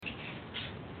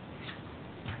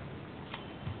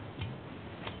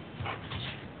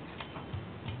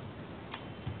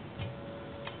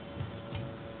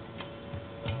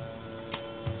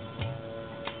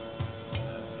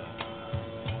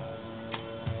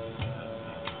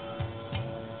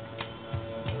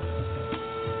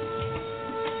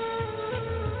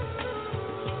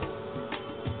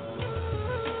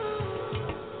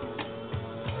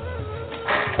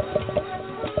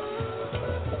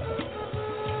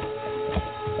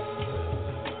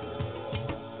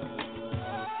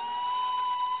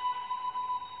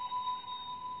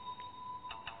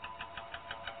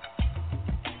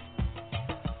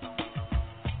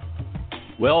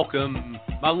Welcome,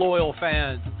 my loyal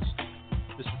fans.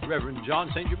 This is Reverend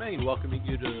Jon Saint Germain welcoming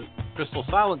you to Crystal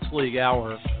Silence League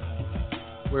Hour.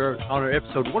 We're on our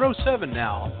episode 107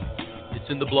 now. It's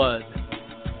in the blood.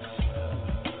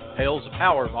 Tales of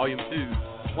Power, Volume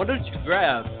 2. Why don't you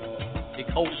grab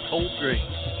a cold drink,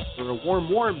 or a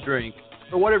warm drink,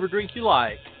 or whatever drink you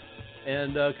like,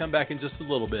 and come back in just a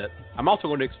little bit. I'm also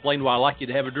going to explain why I like you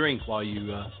to have a drink while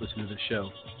you listen to this show.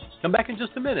 Come back in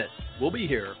just a minute. We'll be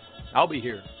here. I'll be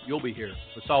here. You'll be here.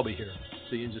 Let's all be here.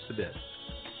 See you in just a bit.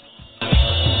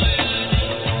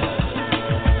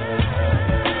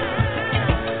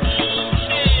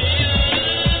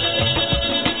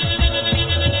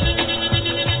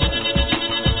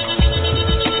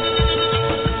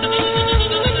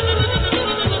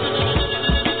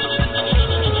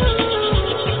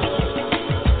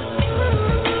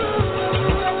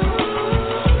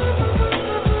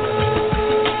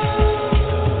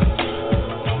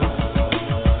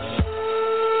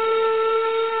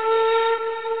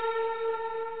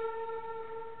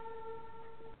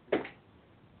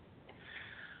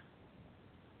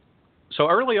 So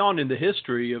early on in the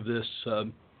history of this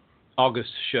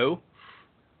August show,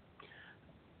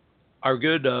 our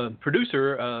good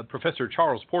producer, Professor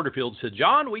Charles Porterfield, said,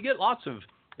 "John, we get lots of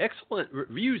excellent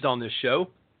reviews on this show."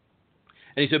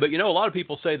 And he said, "But you know, a lot of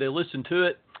people say they listen to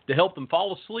it to help them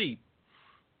fall asleep."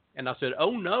 And I said,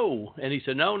 "Oh, no." And he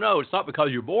said, no, it's not because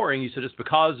you're boring. He said, "It's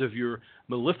because of your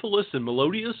mellifluous and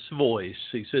melodious voice."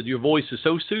 He said, "Your voice is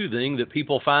so soothing that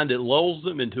people find it lulls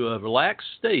them into a relaxed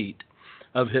state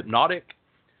of hypnotic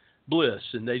bliss,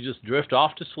 and they just drift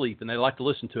off to sleep, and they like to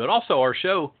listen to it." Also, our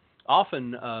show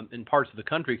often in parts of the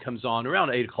country comes on around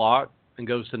 8 o'clock and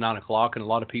goes to 9 o'clock, and a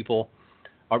lot of people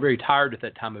are very tired at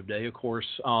that time of day. Of course,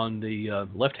 on the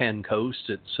left-hand coast,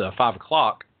 it's 5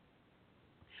 o'clock.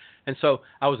 And so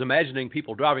I was imagining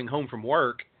people driving home from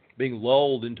work being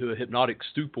lulled into a hypnotic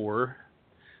stupor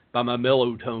by my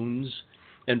mellow tones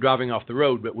and driving off the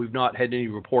road, but we've not had any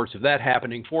reports of that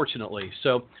happening, fortunately.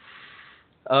 So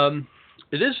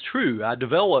it is true. I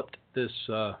developed this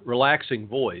relaxing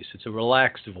voice. It's a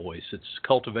relaxed voice. It's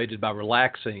cultivated by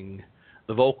relaxing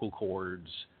the vocal cords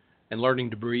and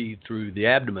learning to breathe through the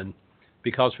abdomen,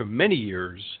 because for many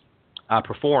years I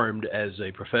performed as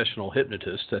a professional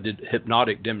hypnotist. I did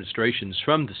hypnotic demonstrations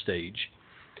from the stage,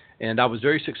 and I was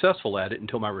very successful at it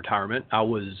until my retirement. I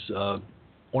was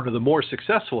one of the more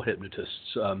successful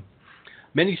hypnotists.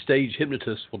 Many stage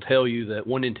hypnotists will tell you that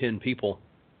 1 in 10 people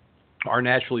are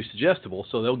naturally suggestible,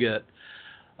 so they'll get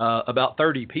about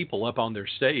 30 people up on their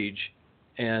stage,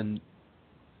 and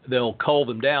they'll cull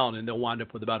them down, and they'll wind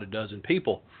up with about a dozen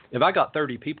people. If I got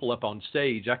 30 people up on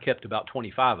stage, I kept about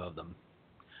 25 of them.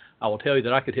 I will tell you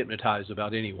that I could hypnotize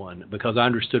about anyone because I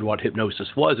understood what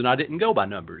hypnosis was, and I didn't go by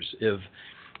numbers. If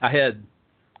I had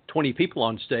 20 people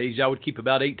on stage, I would keep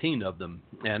about 18 of them,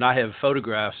 and I have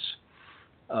photographs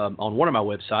on one of my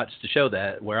websites to show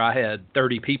that, where I had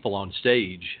 30 people on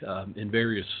stage in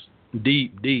various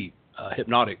deep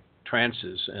hypnotic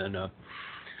trances, and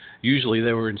usually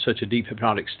they were in such a deep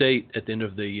hypnotic state at the end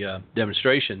of the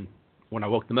demonstration. When I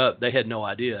woke them up, they had no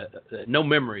idea, no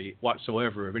memory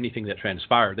whatsoever of anything that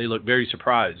transpired. They looked very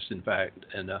surprised, in fact,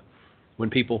 and when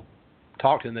people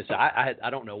talked to them, they said, I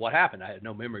don't know what happened. I had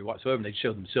no memory whatsoever. And they'd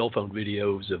show them cell phone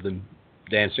videos of them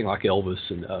dancing like Elvis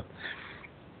and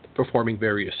performing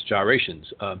various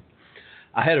gyrations.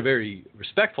 I had a very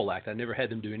respectful act. I never had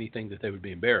them do anything that they would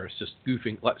be embarrassed, just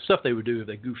goofing, like stuff they would do if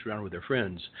they goofed around with their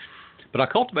friends. But I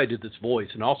cultivated this voice,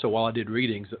 and also while I did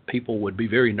readings, people would be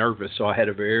very nervous, so I had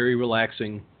a very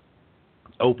relaxing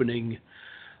opening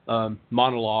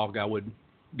monologue I would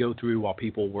go through while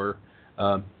people were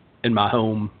in my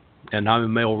home. And I'm a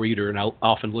male reader, and I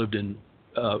often lived in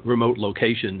remote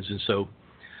locations, and so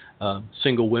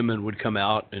single women would come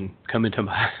out and come into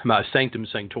my sanctum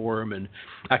sanctorum, and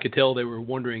I could tell they were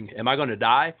wondering, am I going to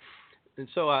die? And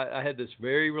so I had this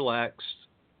very relaxed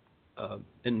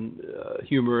and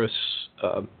humorous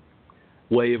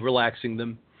way of relaxing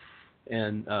them.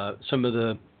 And some of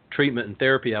the treatment and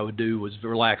therapy I would do was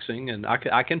relaxing, and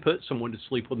I can put someone to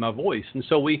sleep with my voice. And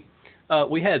so we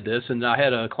had this, and I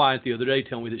had a client the other day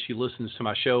tell me that she listens to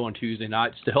my show on Tuesday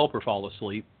nights to help her fall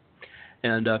asleep.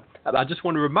 And I just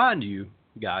want to remind you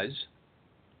guys,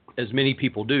 as many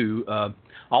people do,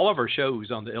 all of our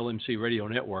shows on the LMC Radio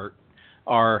Network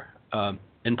are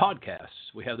in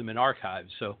podcasts. We have them in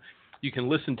archives, so you can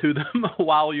listen to them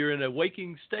while you're in a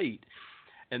waking state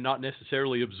and not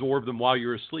necessarily absorb them while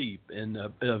you're asleep and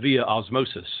via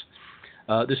osmosis.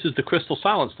 This is the Crystal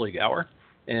Silence League Hour,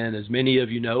 and as many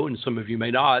of you know, and some of you may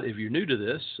not, if you're new to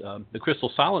this, the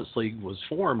Crystal Silence League was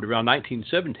formed around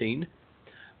 1917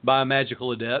 by a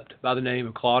magical adept by the name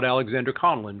of Claude Alexander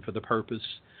Conlon for the purpose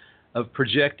of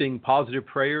projecting positive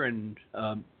prayer and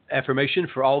affirmation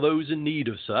for all those in need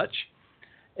of such.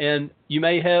 And you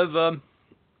may have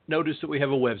noticed that we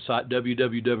have a website,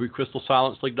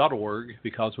 www.crystalsilenceleague.org,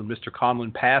 because when Mr.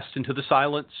 Conlon passed into the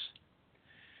silence,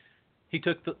 he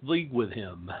took the league with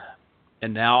him.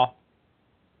 And now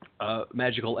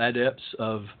magical adepts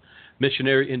of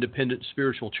Missionary Independent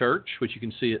Spiritual Church, which you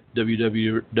can see at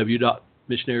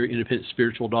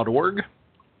www.missionaryindependentspiritual.org,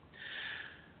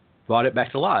 brought it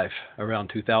back to life around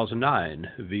 2009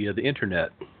 via the internet.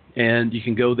 And you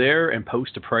can go there and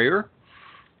post a prayer.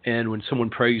 And when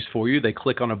someone prays for you, they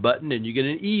click on a button and you get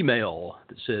an email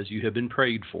that says you have been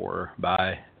prayed for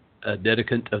by a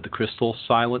dedicant of the Crystal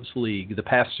Silence League. The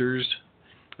pastors,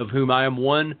 of whom I am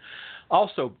one,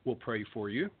 also will pray for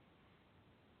you.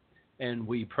 And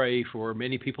we pray for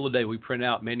many people a day. We print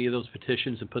out many of those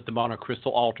petitions and put them on a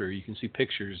crystal altar. You can see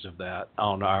pictures of that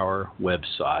on our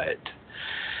website.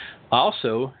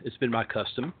 Also, it's been my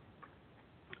custom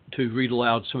to read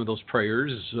aloud some of those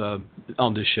prayers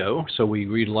on this show. So we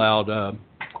read aloud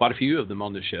quite a few of them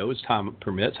on this show as time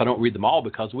permits. I don't read them all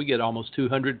because we get almost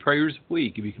 200 prayers a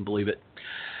week, if you can believe it.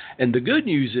 And the good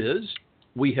news is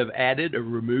we have added a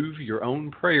remove your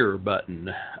own prayer button.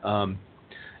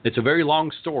 It's a very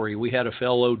long story. We had a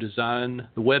fellow design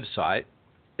the website,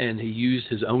 and he used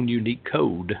his own unique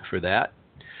code for that.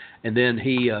 And then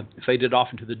he faded off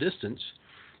into the distance.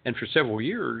 And for several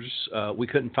years, we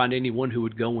couldn't find anyone who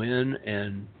would go in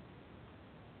and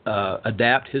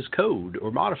adapt his code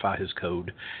or modify his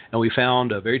code. And we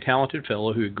found a very talented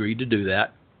fellow who agreed to do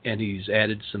that, and he's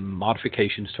added some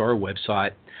modifications to our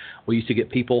website. We used to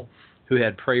get people who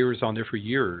had prayers on there for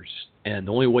years, and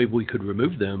the only way we could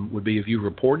remove them would be if you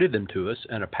reported them to us,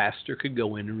 and a pastor could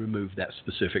go in and remove that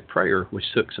specific prayer, which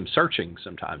took some searching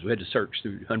sometimes. We had to search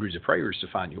through hundreds of prayers to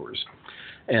find yours.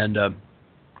 And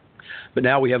but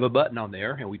now we have a button on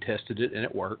there, and we tested it, and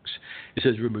it works. It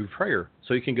says remove prayer.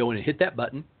 So you can go in and hit that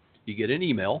button. You get an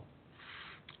email,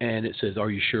 and it says, are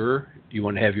you sure you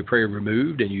want to have your prayer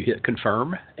removed? And you hit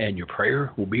confirm, and your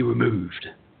prayer will be removed.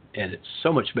 And it's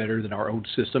so much better than our old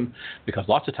system because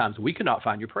lots of times we cannot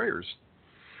find your prayers.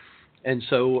 And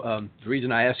so the reason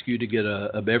I ask you to get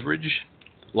a beverage,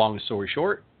 long story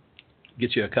short,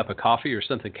 get you a cup of coffee or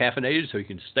something caffeinated so you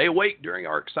can stay awake during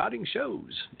our exciting shows,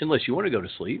 unless you want to go to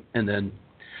sleep, and then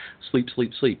sleep.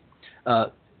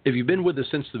 If you've been with us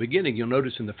since the beginning, you'll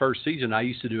notice in the first season I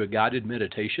used to do a guided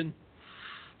meditation,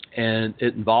 and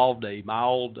it involved a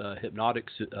mild hypnotic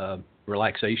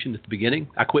relaxation at the beginning.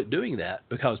 I quit doing that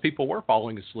because people were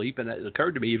falling asleep, and it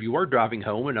occurred to me if you were driving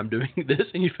home and I'm doing this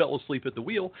and you fell asleep at the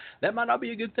wheel, that might not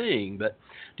be a good thing. But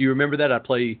do you remember that? I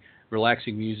play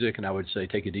relaxing music, and I would say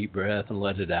take a deep breath and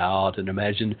let it out, and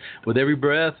imagine with every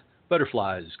breath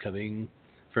butterflies coming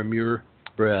from your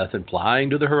breath and flying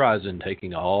to the horizon,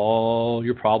 taking all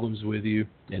your problems with you.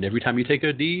 And every time you take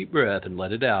a deep breath and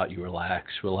let it out, you relax.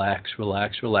 You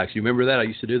remember that? I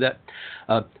used to do that.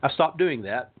 I stopped doing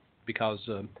that because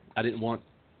I didn't want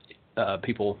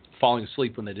people falling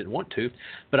asleep when they didn't want to.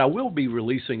 But I will be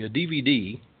releasing a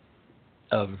DVD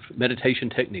of meditation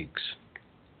techniques.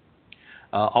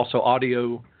 Also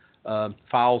audio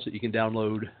files that you can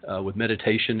download with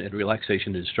meditation and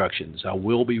relaxation instructions. I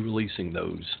will be releasing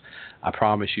those. I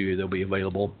promise you they'll be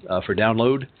available for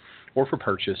download or for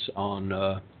purchase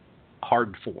on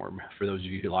hard form. For those of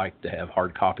you who like to have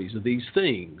hard copies of these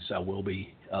things, I will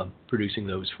be producing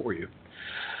those for you.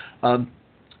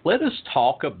 Let us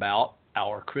talk about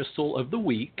our crystal of the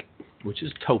week, which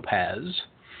is topaz.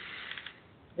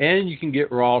 And you can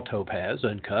get raw topaz,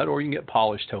 uncut, or you can get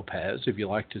polished topaz if you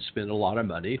like to spend a lot of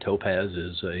money. Topaz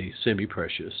is a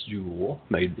semi-precious jewel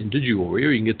made into jewelry,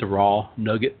 or you can get the raw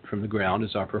nugget from the ground,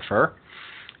 as I prefer.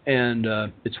 And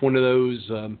it's one of those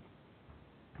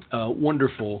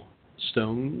wonderful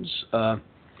stones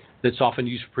that's often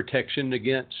used for protection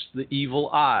against the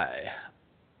evil eye.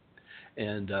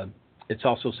 And it's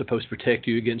also supposed to protect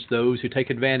you against those who take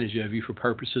advantage of you for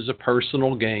purposes of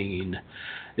personal gain.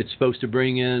 It's supposed to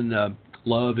bring in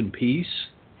love and peace.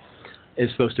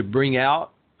 It's supposed to bring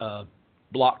out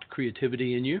blocked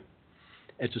creativity in you.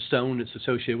 It's a stone that's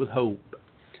associated with hope.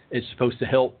 It's supposed to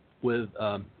help with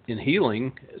in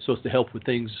healing. It's supposed to help with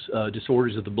things,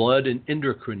 disorders of the blood and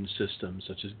endocrine system,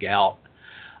 such as gout.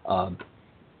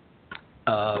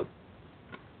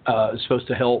 It's supposed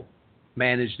to help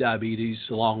manage diabetes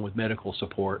along with medical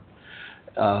support.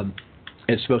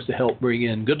 It's supposed to help bring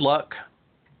in good luck,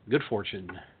 good fortune,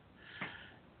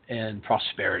 and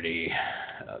prosperity.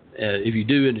 If you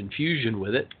do an infusion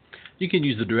with it, you can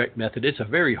use the direct method. It's a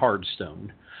very hard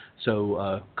stone,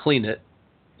 so clean it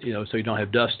so you don't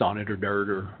have dust on it or dirt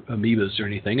or amoebas or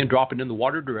anything, and drop it in the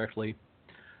water directly.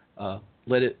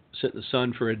 Let it sit in the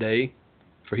sun for a day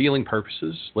for healing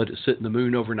purposes. Let it sit in the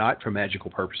moon overnight for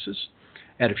magical purposes.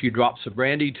 Add a few drops of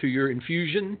brandy to your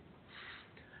infusion.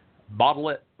 Bottle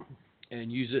it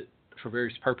and use it for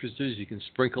various purposes. You can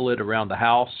sprinkle it around the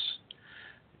house.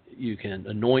 You can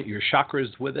anoint your chakras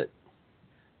with it.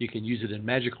 You can use it in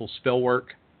magical spell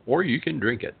work, or you can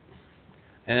drink it.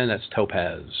 And that's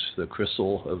topaz, the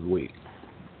crystal of the week.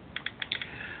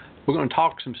 We're going to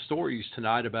talk some stories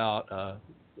tonight about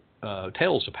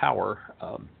tales of power,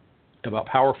 about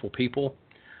powerful people,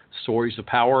 stories of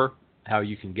power, how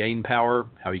you can gain power,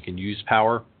 how you can use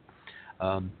power.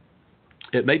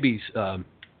 It may be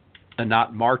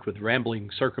not marked with rambling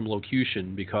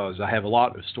circumlocution because I have a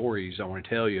lot of stories I want to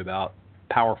tell you about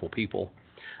powerful people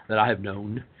that I have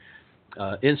known,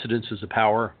 incidences of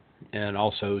power, and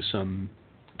also some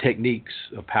techniques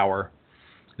of power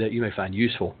that you may find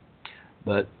useful.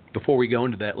 But before we go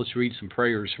into that, let's read some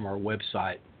prayers from our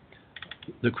website,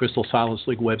 the Crystal Silence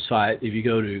League website. If you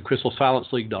go to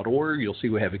crystalsilenceleague.org, you'll see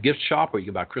we have a gift shop where you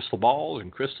can buy crystal balls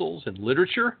and crystals and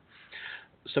literature.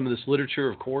 Some of this literature,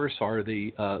 of course, are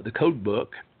the code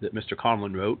book that Mr.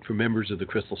 Conlon wrote for members of the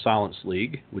Crystal Silence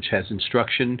League, which has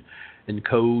instruction and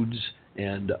codes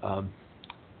and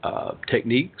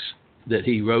techniques that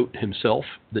he wrote himself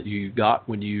that you got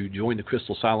when you joined the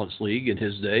Crystal Silence League in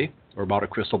his day, or bought a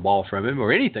crystal ball from him,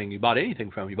 or anything. You bought anything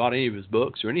from him. You bought any of his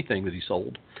books or anything that he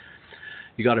sold.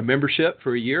 You got a membership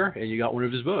for a year, and you got one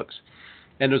of his books.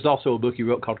 And there's also a book he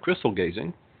wrote called Crystal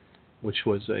Gazing, which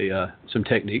was some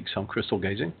techniques on crystal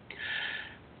gazing.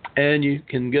 And you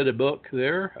can get a book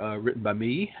there written by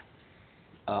me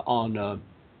on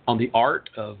the art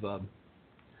of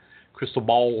crystal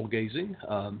ball gazing,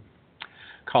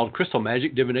 called Crystal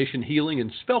Magic, Divination, Healing, and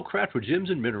Spellcraft with Gems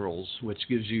and Minerals, which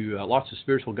gives you lots of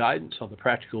spiritual guidance on the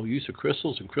practical use of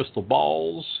crystals and crystal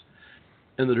balls,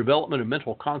 and the development of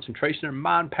mental concentration and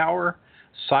mind power,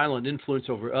 silent influence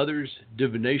over others,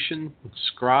 divination,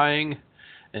 scrying,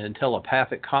 and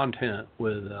telepathic content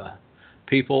with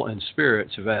people and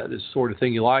spirits. If that is the sort of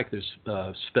thing you like, there's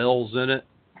spells in it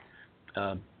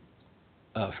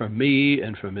from me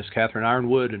and from Miss Catherine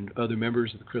Ironwood and other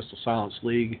members of the Crystal Silence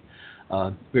League.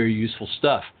 Very useful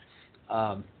stuff.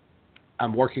 I'm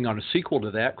working on a sequel to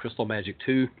that, Crystal Magic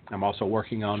 2. I'm also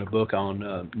working on a book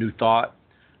on New Thought,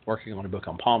 working on a book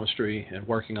on palmistry, and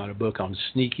working on a book on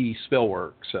sneaky spell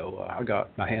work. So I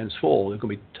got my hands full. There's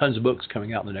going to be tons of books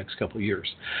coming out in the next couple of years.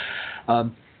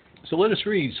 So let us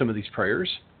read some of these prayers.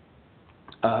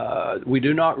 We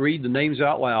do not read the names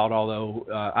out loud, although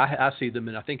I see them,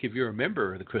 and I think if you're a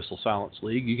member of the Crystal Silence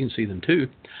League, you can see them too.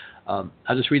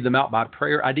 I just read them out by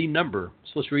prayer ID number.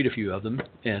 So let's read a few of them,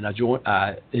 and I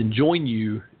enjoin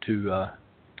you to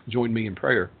join me in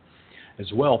prayer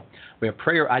as well. We have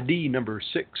prayer ID number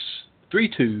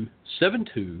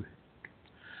 63272,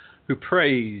 who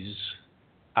prays,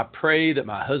 I pray that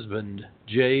my husband,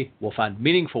 Jay, will find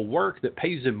meaningful work that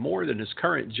pays him more than his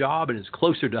current job and is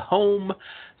closer to home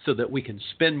so that we can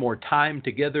spend more time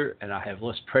together and I have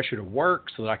less pressure to work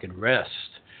so that I can rest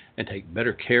and take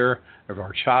better care of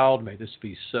our child. May this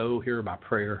be so. Hear my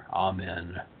prayer.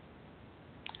 Amen.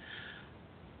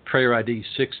 Prayer ID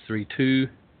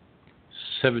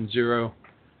 63270.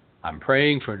 I'm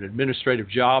praying for an administrative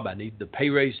job. I need the pay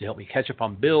raise to help me catch up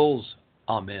on bills.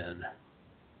 Amen.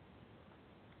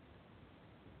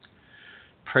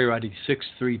 Prayer ID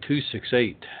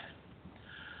 63268.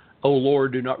 O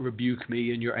Lord, do not rebuke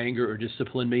me in your anger or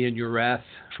discipline me in your wrath,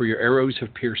 for your arrows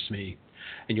have pierced me,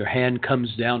 and your hand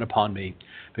comes down upon me.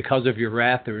 Because of your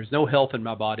wrath there is no health in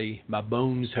my body. My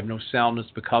bones have no soundness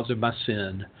because of my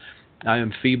sin. I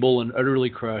am feeble and utterly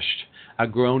crushed. I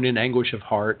groan in anguish of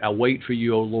heart. I wait for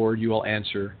you, O Lord, you will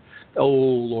answer. O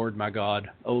Lord, my God,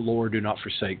 O Lord, do not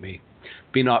forsake me.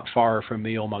 Be not far from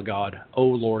me, O my God, O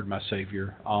Lord, my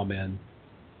Savior. Amen.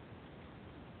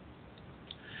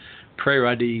 Prayer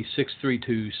ID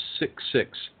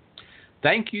 63266.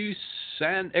 Thank you,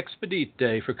 San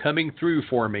Expedite, for coming through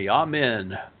for me.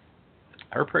 Amen.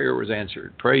 Her prayer was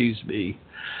answered. Praise be.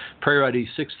 Prayer ID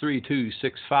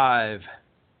 63265.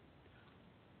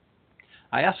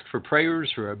 I ask for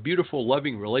prayers for a beautiful,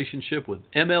 loving relationship with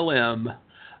MLM,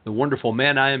 the wonderful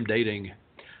man I am dating.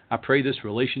 I pray this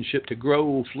relationship to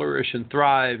grow, flourish, and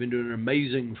thrive into an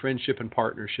amazing friendship and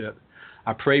partnership.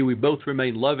 I pray we both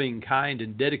remain loving, kind,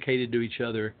 and dedicated to each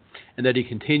other, and that he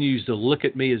continues to look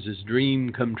at me as his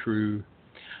dream come true.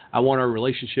 I want our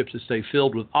relationship to stay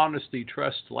filled with honesty,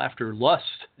 trust, laughter,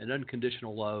 lust, and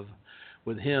unconditional love.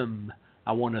 With him,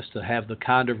 I want us to have the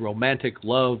kind of romantic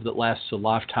love that lasts a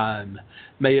lifetime.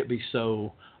 May it be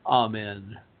so.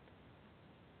 Amen.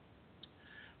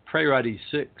 Prayer ID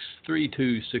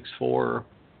 63264.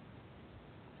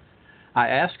 I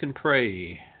ask and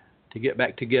pray to get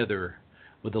back together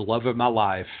with the love of my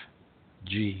life,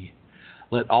 G.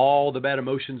 Let all the bad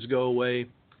emotions go away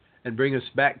and bring us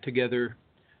back together.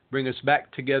 Bring us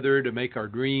back together to make our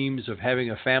dreams of having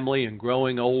a family and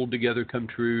growing old together come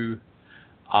true.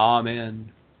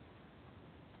 Amen.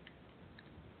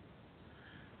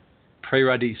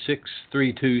 Prayer ID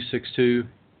 63262.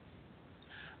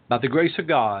 By the grace of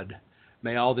God,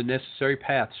 may all the necessary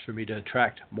paths for me to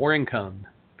attract more income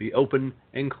be open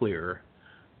and clear.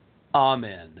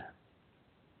 Amen.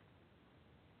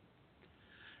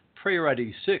 Prayer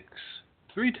ID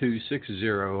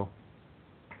 63260.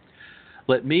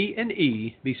 Let me and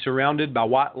E be surrounded by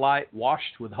white light,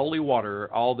 washed with holy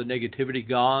water, all the negativity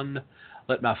gone.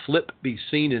 Let my flip be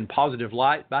seen in positive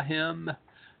light by him.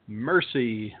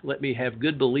 Mercy, let me have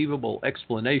good believable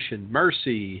explanation.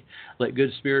 Mercy, let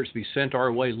good spirits be sent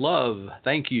our way. Love,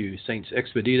 thank you, Saints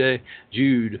Expedite,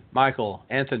 Jude, Michael,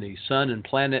 Anthony, Sun and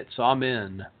Planets,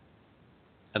 Amen.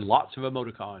 And lots of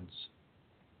emoticons.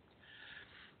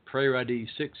 Prayer ID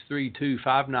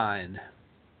 63259.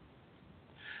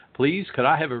 Please, could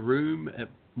I have a room at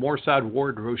Moorside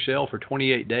Ward, Rochelle for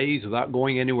 28 days without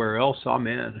going anywhere else?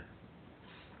 Amen.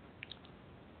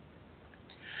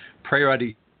 Prayer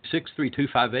ID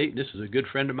 63258. This is a good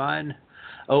friend of mine.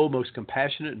 Oh, most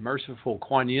compassionate and merciful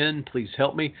Kuan Yin, please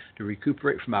help me to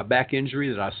recuperate from my back injury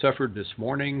that I suffered this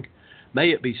morning. May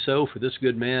it be so for this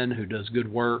good man who does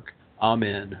good work.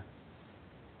 Amen.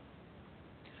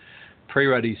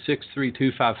 Prayer ID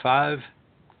 63255.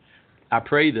 I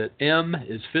pray that M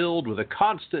is filled with a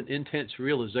constant, intense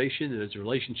realization that his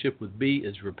relationship with B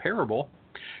is repairable,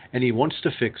 and he wants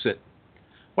to fix it.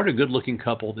 What a good-looking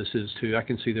couple this is, too. I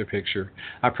can see their picture.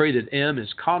 I pray that M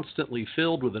is constantly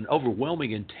filled with an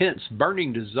overwhelming, intense,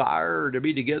 burning desire to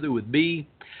be together with B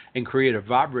and create a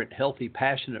vibrant, healthy,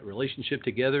 passionate relationship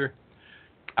together.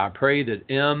 I pray that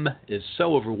M is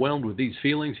so overwhelmed with these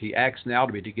feelings, he acts now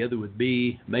to be together with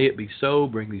B. May it be so.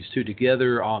 Bring these two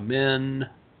together. Amen.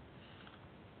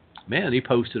 Man, he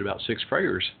posted about 6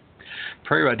 prayers.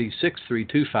 Prayer ID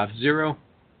 63250.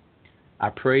 I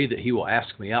pray that he will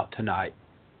ask me out tonight.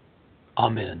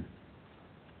 Amen.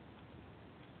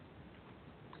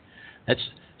 That's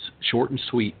short and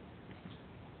sweet.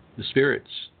 The spirits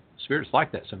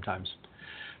like that sometimes.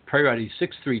 Prayer ID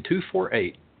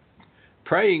 63248.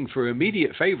 Praying for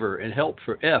immediate favor and help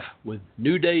for F with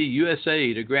New Day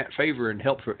USA to grant favor and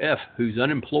help for F who's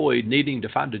unemployed needing to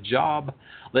find a job.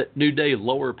 Let New Day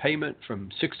lower payment from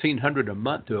 $1,600 a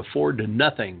month to afford to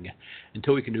nothing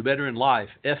until we can do better in life.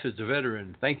 F is a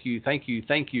veteran. Thank you, thank you,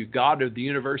 thank you, God of the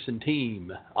universe and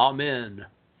team. Amen.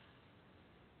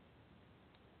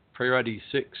 Prayer ID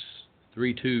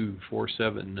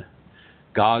 63247.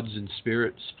 Gods and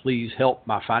spirits, please help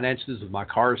my finances of my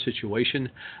car situation.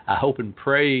 I hope and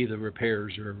pray the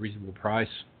repairs are a reasonable price.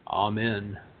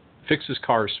 Amen. Fix this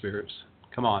car, spirits.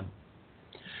 Come on.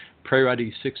 Prayer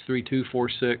ID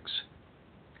 63246.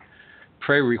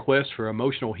 Prayer request for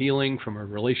emotional healing from a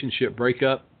relationship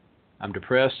breakup. I'm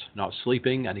depressed, not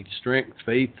sleeping. I need strength,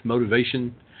 faith,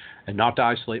 motivation, and not to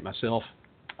isolate myself.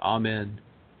 Amen.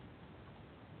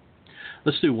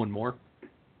 Let's do one more.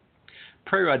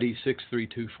 Prayer ID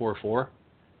 63244.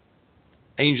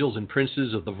 Angels and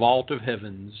princes of the vault of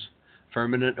heavens,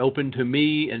 firmament open to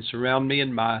me and surround me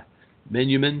and my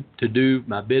menumen to do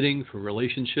my bidding for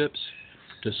relationships,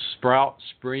 to sprout,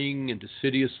 spring, and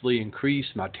decidiously increase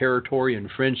my territory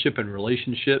and friendship and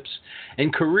relationships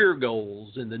and career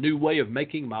goals in the new way of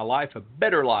making my life a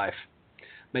better life.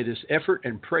 May this effort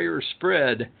and prayer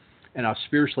spread and I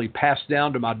spiritually pass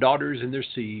down to my daughters and their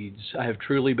seeds. I have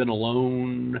truly been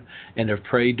alone and have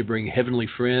prayed to bring heavenly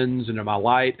friends into my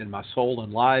light and my soul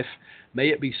and life.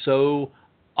 May it be so.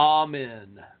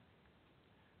 Amen.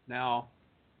 Now,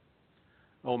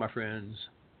 oh, my friends,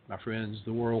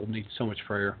 the world needs so much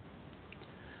prayer.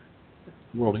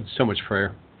 The world needs so much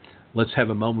prayer. Let's have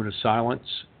a moment of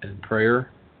silence and prayer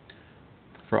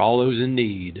for all those in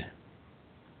need.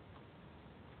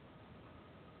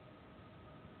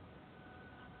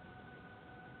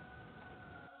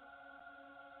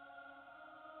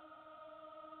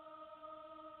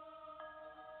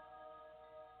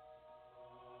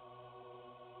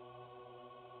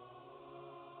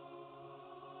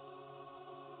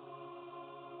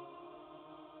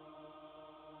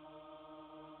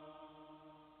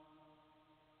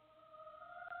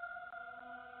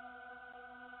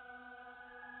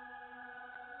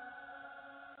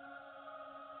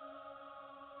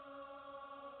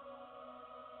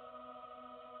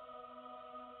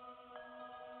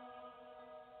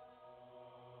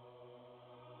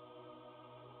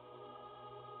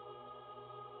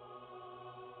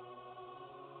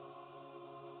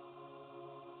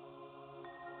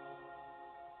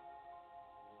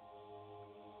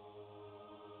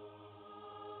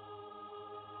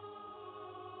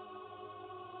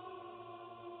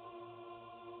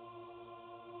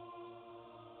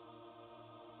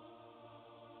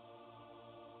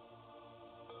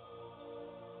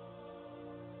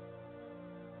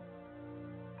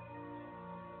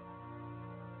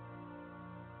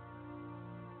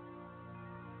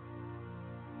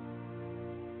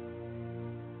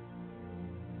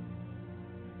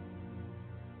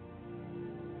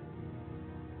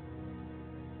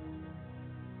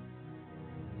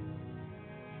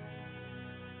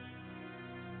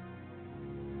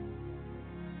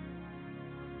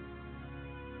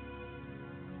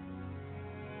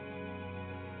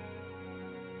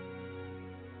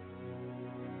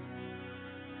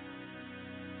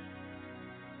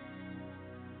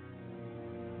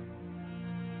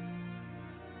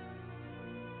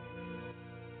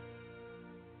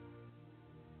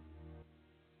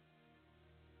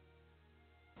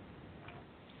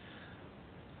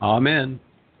 Amen.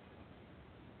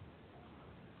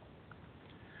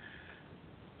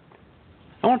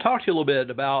 I want to talk to you a little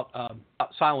bit about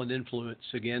silent influence.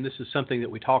 Again, this is something that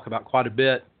we talk about quite a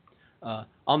bit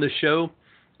on this show.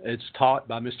 It's taught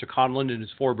by Mr. Conlon in his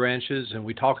 4 branches, and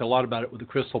we talk a lot about it with the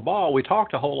crystal ball. We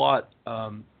talked a whole lot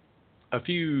a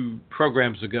few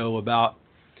programs ago about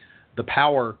the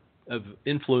power of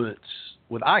influence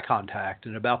with eye contact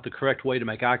and about the correct way to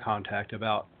make eye contact,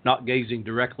 about not gazing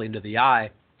directly into the eye,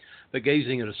 but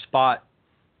gazing at a spot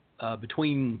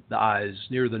between the eyes,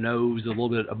 near the nose, a little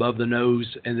bit above the nose,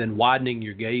 and then widening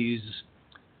your gaze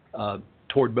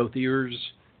toward both ears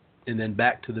and then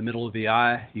back to the middle of the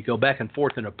eye. You go back and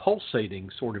forth in a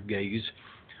pulsating sort of gaze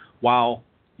while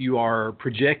you are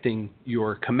projecting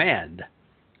your command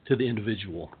to the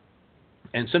individual.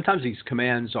 And sometimes these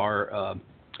commands are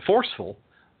forceful,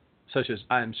 such as,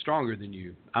 I am stronger than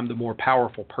you. I'm the more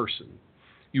powerful person.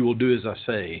 You will do as I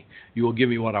say. You will give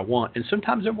me what I want. And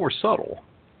sometimes they're more subtle.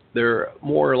 They're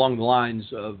more along the lines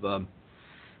of,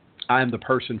 I am the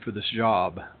person for this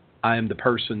job. I am the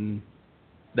person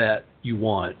that you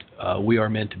want. We are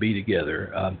meant to be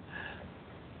together.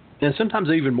 And sometimes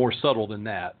even more subtle than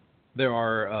that. There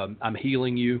are, I'm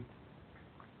healing you.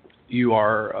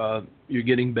 You're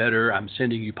getting better. I'm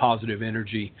sending you positive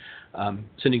energy. I'm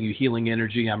sending you healing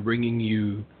energy. I'm bringing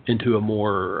you into a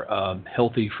more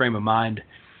healthy frame of mind.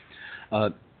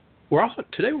 Today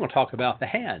we're going to talk about the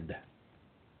hand.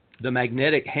 The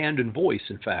magnetic hand and voice,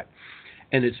 in fact.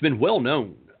 And it's been well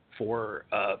known for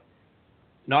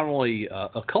not only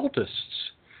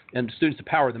occultists and students of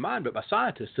power of the mind, but by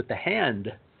scientists, that the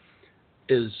hand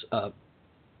is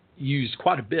used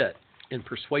quite a bit in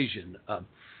persuasion.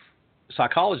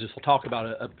 Psychologists will talk about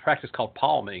a practice called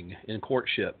palming in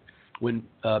courtship. When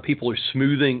people are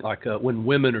smoothing, like when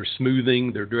women are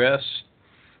smoothing their dress,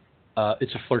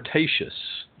 it's a flirtatious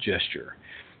gesture.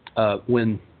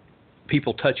 When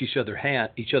people touch each other's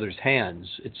hands,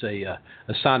 it's a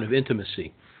sign of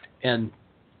intimacy.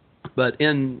 But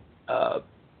in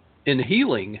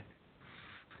healing,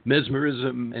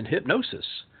 mesmerism, and hypnosis,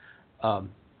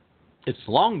 it's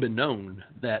long been known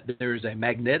that there is a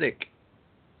magnetic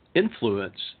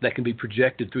influence that can be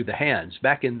projected through the hands.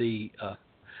 Back in the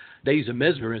days of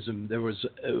mesmerism, it was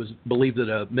believed that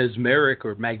a mesmeric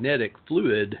or magnetic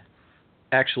fluid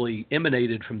actually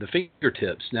emanated from the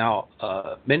fingertips. Now,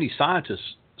 many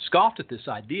scientists scoffed at this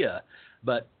idea,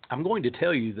 but I'm going to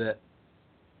tell you that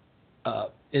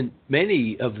in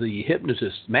many of the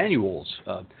hypnotist manuals,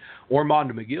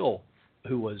 Ormond McGill,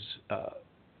 who was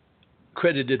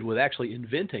credited with actually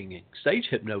inventing stage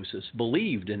hypnosis,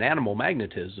 believed in animal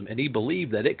magnetism, and he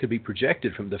believed that it could be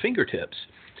projected from the fingertips.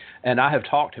 And I have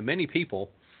talked to many people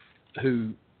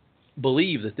who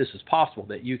believe that this is possible,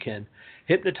 that you can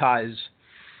hypnotize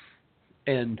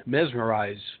and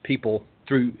mesmerize people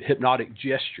through hypnotic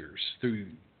gestures,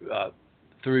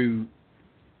 through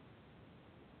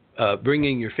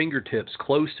bringing your fingertips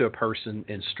close to a person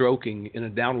and stroking in a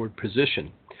downward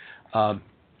position.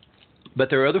 But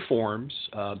there are other forms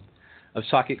of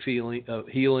psychic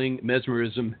healing,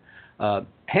 mesmerism.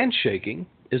 Handshaking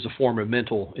is a form of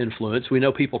mental influence. We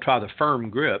know people try the firm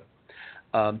grip.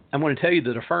 I'm going to tell you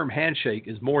that a firm handshake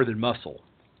is more than muscle.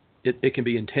 It can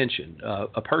be intention.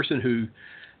 A person who,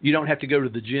 you don't have to go to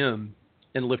the gym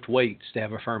and lift weights to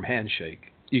have a firm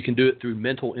handshake. You can do it through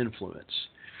mental influence.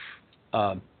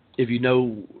 If you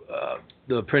know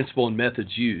the principle and methods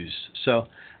used. So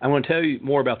I want to tell you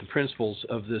more about the principles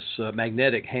of this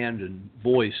magnetic hand and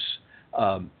voice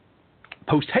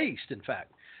post-haste, in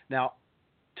fact. Now,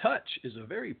 touch is a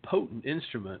very potent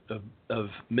instrument of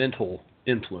mental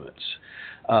influence.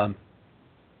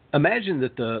 Imagine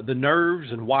that the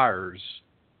nerves and wires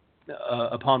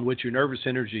upon which your nervous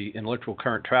energy and electrical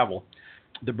current travel,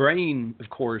 the brain, of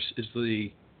course, is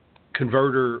the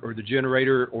converter or the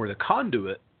generator or the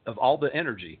conduit of all the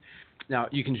energy. Now,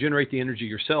 you can generate the energy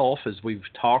yourself, as we've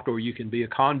talked, or you can be a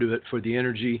conduit for the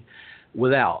energy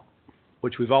without,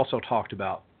 which we've also talked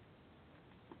about.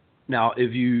 Now,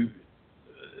 if you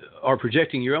are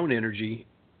projecting your own energy,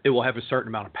 it will have a certain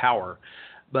amount of power.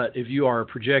 But if you are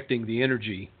projecting the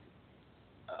energy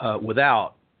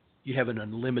without, you have an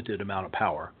unlimited amount of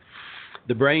power.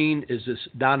 The brain is this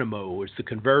dynamo, it's the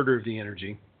converter of the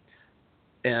energy.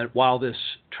 And while this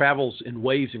travels in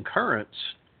waves and currents,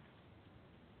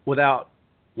 without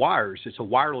wires, it's a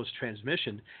wireless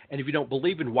transmission. And if you don't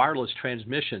believe in wireless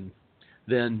transmission,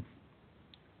 then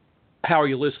how are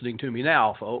you listening to me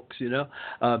now, folks?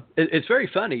 It's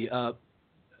very funny.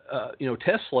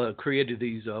 Tesla created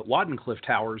these Waddencliffe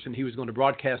towers, and he was going to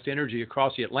broadcast energy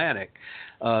across the Atlantic.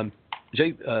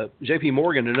 J.P.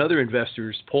 Morgan and other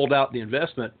investors pulled out the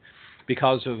investment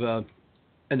because of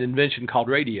an invention called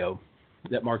radio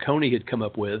that Marconi had come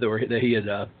up with, or that he had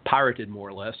pirated more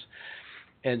or less.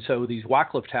 And so these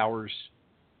Wycliffe towers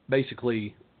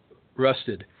basically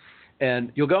rusted.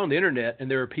 And you'll go on the internet, and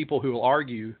there are people who will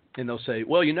argue, and they'll say,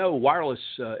 well,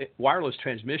 wireless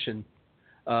transmission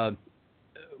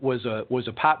was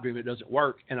a pipe dream. It doesn't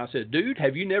work. And I said, dude,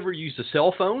 have you never used a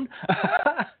cell phone?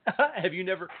 Have you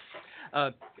never?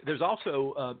 There's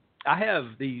also, I have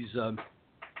these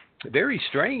very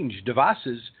strange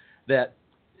devices that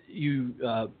you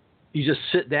just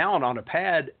sit down on a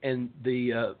pad, and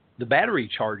the battery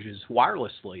charges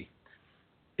wirelessly.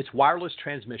 It's wireless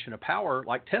transmission of power,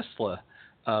 like Tesla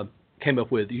came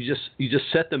up with. You just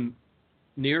set them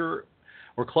near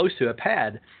or close to a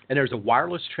pad, and there's a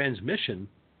wireless transmission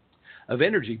of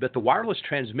energy. But the wireless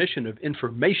transmission of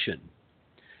information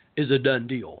is a done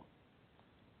deal.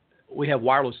 We have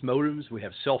wireless modems, we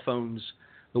have cell phones.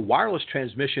 The wireless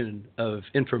transmission of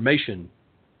information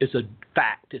is a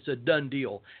fact. It's a done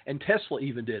deal. And Tesla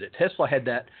even did it. Tesla had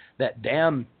that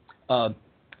damn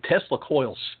Tesla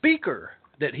coil speaker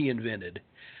that he invented,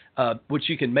 which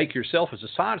you can make yourself as a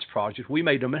science project. We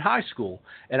made them in high school.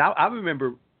 And I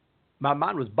remember my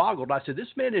mind was boggled. I said, this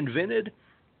man invented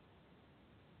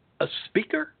a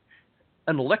speaker,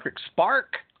 an electric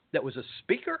spark that was a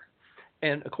speaker?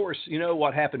 And, of course, you know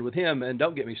what happened with him, and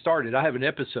don't get me started. I have an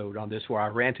episode on this where I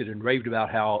ranted and raved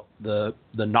about how the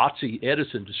Nazi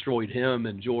Edison destroyed him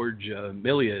and George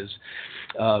Méliès,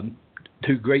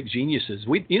 two great geniuses.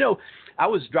 I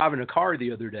was driving a car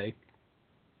the other day,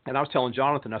 and I was telling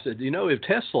Jonathan, I said, if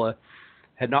Tesla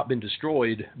had not been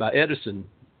destroyed by Edison,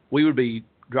 we would be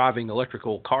driving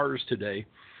electrical cars today.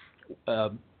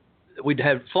 We'd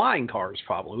have flying cars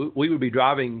probably. We would be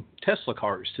driving Tesla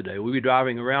cars today. We'd be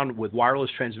driving around with wireless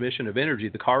transmission of energy.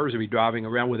 The cars would be driving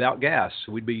around without gas.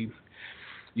 We'd be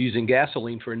using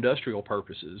gasoline for industrial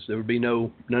purposes. There would be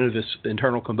none of this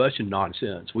internal combustion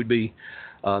nonsense. We'd be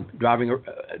driving.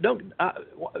 Don't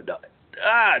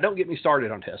get me started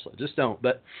on Tesla. Just don't.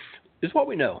 But it's what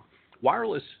we know.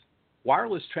 Wireless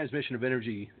transmission of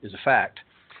energy is a fact,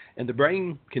 and the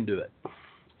brain can do it.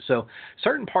 So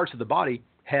certain parts of the body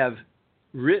have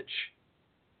rich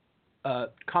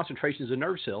concentrations of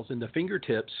nerve cells, and the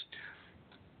fingertips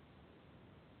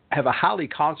have a highly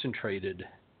concentrated,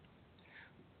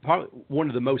 probably one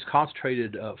of the most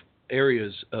concentrated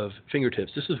areas of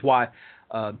fingertips. This is why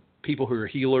people who are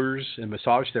healers and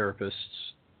massage therapists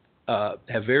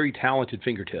have very talented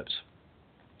fingertips.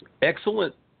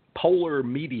 Excellent polar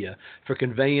media for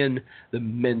conveying the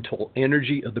mental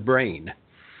energy of the brain.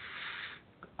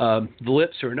 The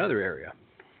lips are another area.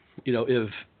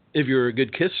 If you're a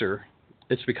good kisser,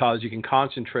 it's because you can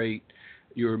concentrate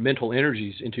your mental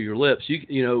energies into your lips.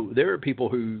 There are people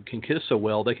who can kiss so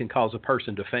well they can cause a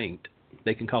person to faint.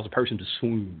 They can cause a person to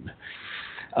swoon.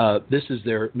 This is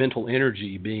their mental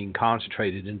energy being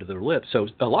concentrated into their lips. So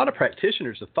a lot of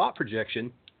practitioners of thought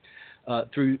projection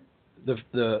through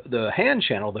the hand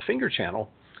channel, the finger channel,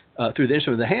 through the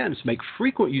instrument of the hands, make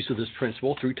frequent use of this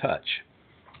principle through touch.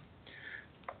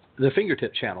 The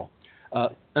fingertip channel.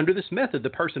 Under this method, the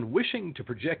person wishing to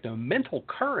project a mental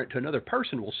current to another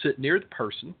person will sit near the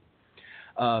person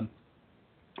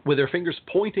with their fingers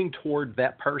pointing toward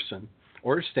that person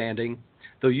or standing.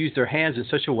 They'll use their hands in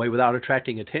such a way without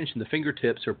attracting attention. The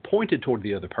fingertips are pointed toward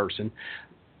the other person.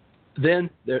 Then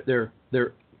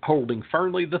they're holding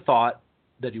firmly the thought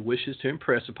that he wishes to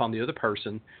impress upon the other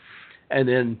person. And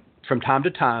then from time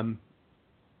to time,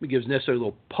 he gives necessary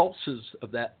little pulses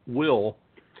of that will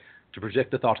to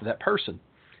project the thought to that person.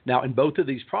 Now, in both of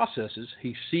these processes,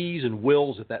 he sees and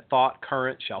wills that that thought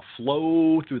current shall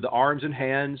flow through the arms and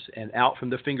hands and out from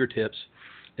the fingertips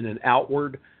in an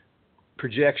outward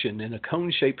projection, in a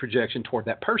cone-shaped projection toward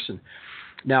that person.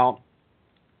 Now,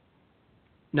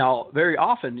 very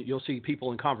often you'll see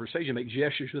people in conversation make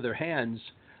gestures with their hands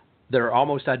that are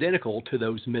almost identical to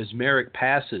those mesmeric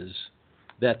passes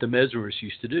that the mesmerists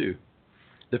used to do.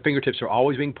 The fingertips are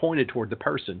always being pointed toward the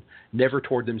person, never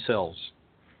toward themselves.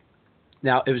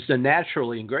 Now, if it's done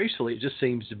naturally and gracefully, it just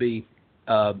seems to be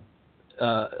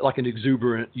like an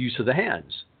exuberant use of the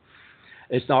hands.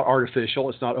 It's not artificial.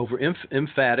 It's not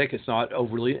emphatic. It's not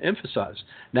overly emphasized.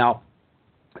 Now,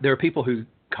 there are people who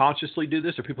consciously do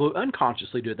this, or people who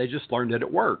unconsciously do it. They just learn that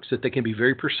it works, that they can be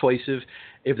very persuasive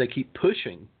if they keep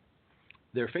pushing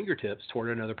their fingertips toward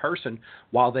another person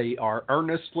while they are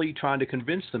earnestly trying to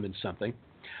convince them in something.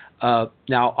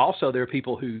 Now, also, there are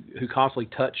people who constantly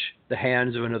touch the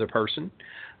hands of another person.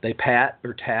 They pat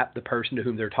or tap the person to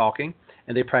whom they're talking,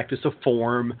 and they practice a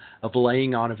form of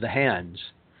laying on of the hands,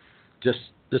 just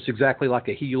exactly like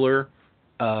a healer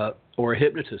or a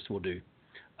hypnotist will do.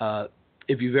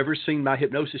 if you've ever seen my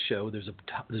hypnosis show, there's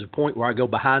a point where I go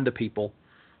behind the people,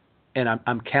 and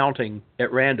I'm counting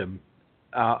at random.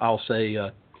 I'll say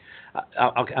I'm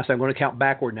going to count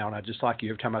backward now, and I just like you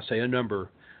every time I say a number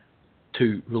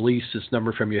to release this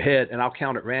number from your head, and I'll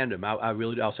count at random.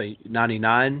 I'll say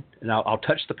 99, and I'll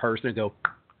touch the person and go.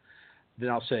 Then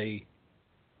I'll say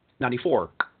 94,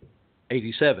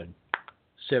 87,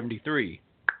 73.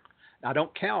 I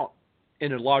don't count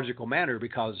in a logical manner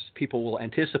because people will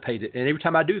anticipate it. And every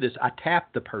time I do this, I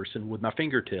tap the person with my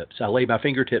fingertips. I lay my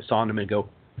fingertips on them and go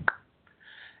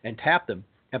and tap them.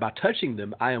 And by touching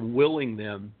them, I am willing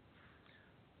them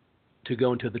to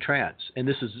go into the trance. And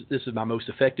this is my most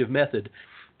effective method.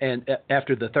 And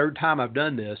after the third time I've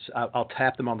done this, I'll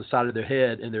tap them on the side of their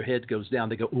head, and their head goes down.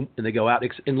 They go, and they go out,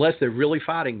 unless they're really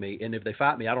fighting me. And if they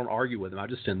fight me, I don't argue with them. I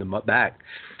just send them up back.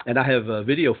 And I have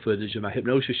video footage of my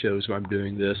hypnosis shows where I'm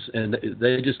doing this, and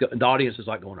they just go, and the audience is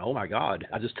like going, "Oh my God!"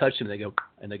 I just touch them,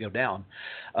 and they go down.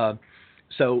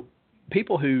 So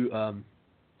people who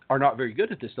are not very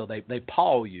good at this, though, they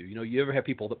paw you. You know, you ever have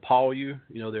people that paw you?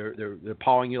 You know, they're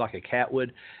pawing you like a cat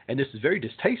would, and this is very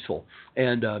distasteful.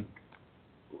 And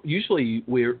usually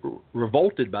we're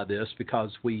revolted by this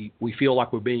because we feel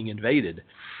like we're being invaded.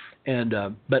 And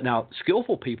but now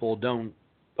skillful people don't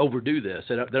overdo this.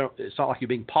 It's not like you're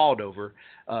being pawed over.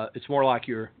 It's more like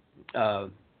you're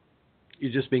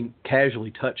just being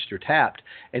casually touched or tapped.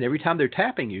 And every time they're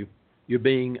tapping you, you're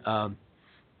being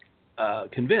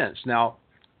convinced. Now,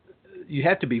 you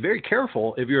have to be very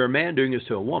careful if you're a man doing this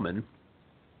to a woman,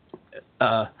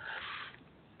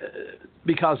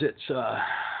 because it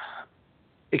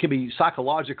can be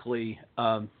psychologically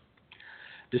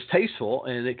distasteful,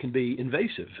 and it can be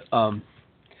invasive. But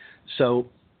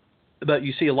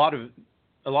you see a lot of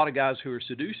guys who are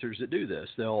seducers that do this.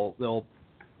 They'll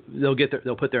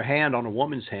put their hand on a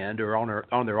woman's hand or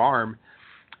on their arm,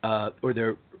 or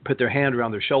they'll put their hand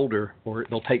around their shoulder, or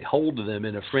they'll take hold of them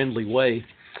in a friendly way.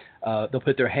 They'll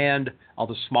put their hand on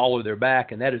the small of their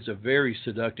back, and that is a very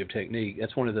seductive technique.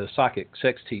 That's one of the psychic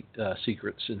sex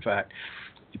secrets, in fact.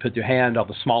 You put your hand on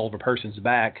the small of a person's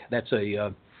back. That's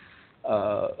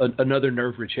another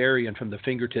nerve-rich area, and from the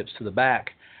fingertips to the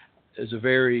back is a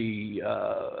very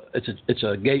it's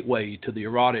a gateway to the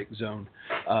erotic zone.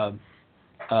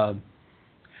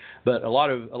 But a lot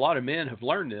of men have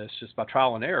learned this just by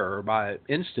trial and error, or by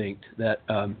instinct, that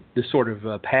this sort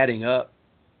of padding up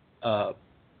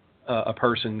a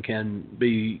person can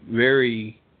be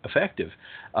very effective.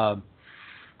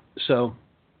 So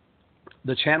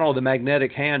the channel of the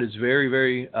magnetic hand is very,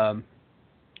 very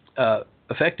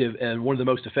effective, and one of the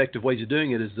most effective ways of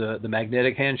doing it is the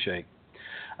magnetic handshake.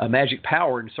 Magic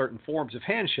power in certain forms of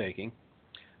handshaking,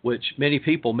 which many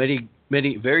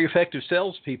very effective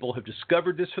salespeople have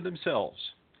discovered this for themselves.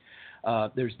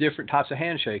 There's different types of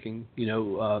handshaking. You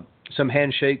know, some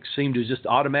handshakes seem to just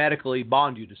automatically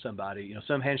bond you to somebody. You know,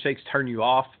 some handshakes turn you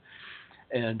off,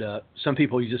 and some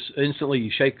people you just instantly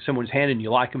you shake someone's hand and you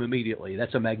like them immediately.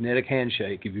 That's a magnetic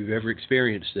handshake if you've ever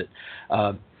experienced it.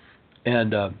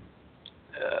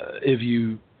 If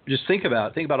you just think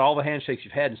about all the handshakes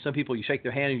you've had, and some people you shake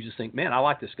their hand and you just think, man, I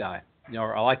like this guy, you know,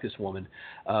 or I like this woman.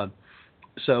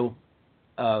 So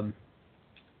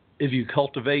if you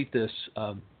cultivate this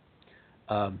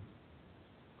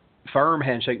firm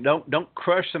handshake, don't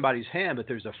crush somebody's hand, but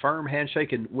there's a firm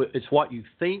handshake, and it's what you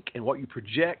think and what you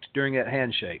project during that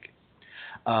handshake.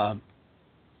 I'm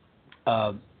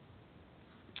going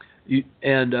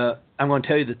to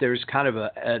tell you that there's kind of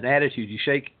an attitude. You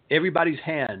shake everybody's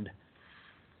hand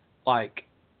like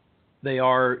they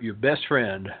are your best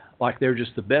friend, like they're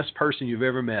just the best person you've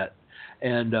ever met,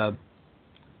 and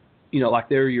you know, like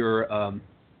they're your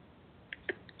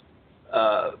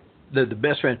the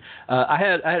best friend. I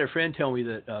had a friend tell me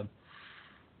that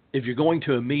if you're going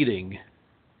to a meeting,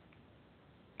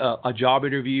 a job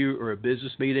interview or a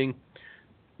business meeting,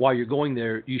 while you're going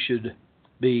there, you should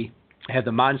have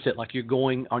the mindset like you're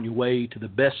going on your way to the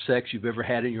best sex you've ever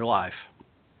had in your life.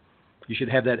 You should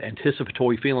have that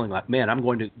anticipatory feeling like, man, I'm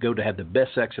going to go to have the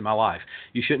best sex in my life.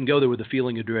 You shouldn't go there with a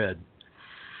feeling of dread.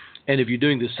 And if you're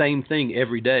doing the same thing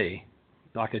every day,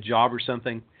 like a job or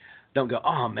something, don't go,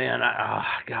 oh man,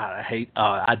 God,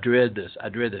 I dread this.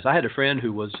 I had a friend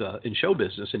who was in show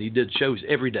business, and he did shows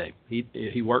every day.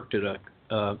 He worked at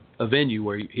a venue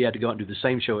where he had to go out and do the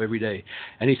same show every day.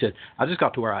 And he said, I just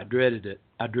got to where I dreaded it.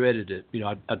 You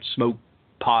know, I'd smoke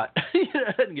pot.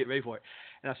 I didn't get ready for it.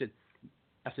 And I said,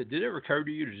 did it ever occur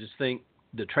to you to just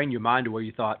to train your mind to where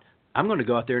you thought, I'm going to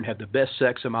go out there and have the best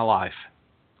sex of my life?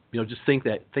 You know, just think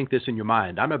this in your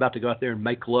mind. I'm about to go out there and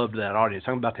make love to that audience.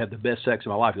 I'm about to have the best sex of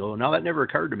my life. You go, no, that never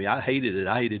occurred to me. I hated it.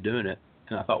 I hated doing it.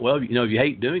 And I thought, well, if you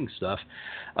hate doing stuff,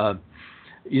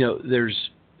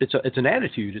 it's an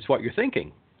attitude. It's what you're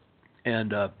thinking.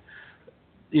 And,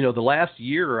 the last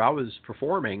year I was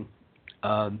performing,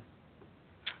 I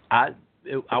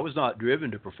was not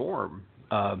driven to perform.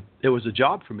 It was a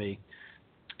job for me.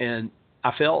 And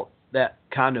I felt that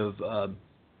kind of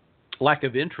lack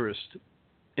of interest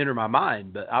enter my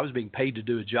mind, but I was being paid to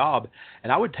do a job,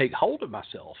 and I would take hold of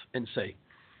myself and say,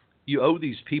 you owe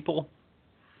these people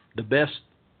the best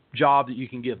job that you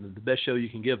can give them, the best show you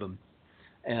can give them.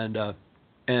 And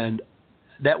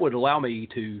that would allow me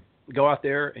to go out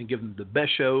there and give them the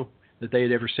best show that they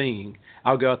had ever seen.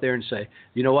 I'll go out there and say,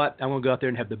 you know what? I'm going to go out there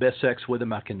and have the best sex with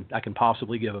them I can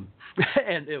possibly give them.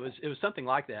 And it was something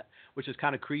like that, which is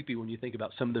kind of creepy when you think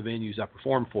about some of the venues I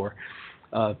performed for,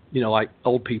 like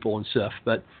old people and stuff.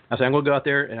 But I said, I'm going to go out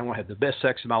there and I'm going to have the best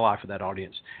sex of my life with that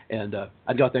audience. And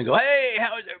I'd go out there and go, hey,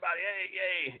 how is everybody?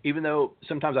 Hey, hey. Even though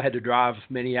sometimes I had to drive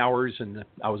many hours and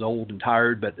I was old and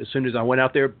tired, but as soon as I went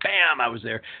out there, bam, I was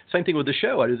there. Same thing with the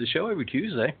show. I do the show every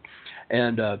Tuesday.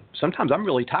 And sometimes I'm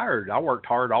really tired. I worked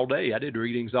hard all day. I did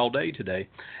readings all day today.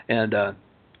 And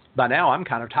by now I'm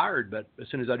kind of tired, but as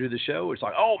soon as I do the show, it's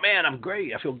like, oh, man, I'm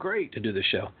great. I feel great to do the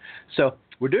show. So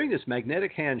we're doing this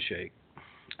magnetic handshake.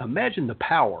 Imagine the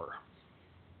power.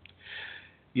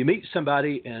 You meet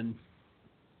somebody and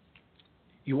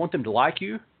you want them to like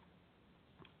you.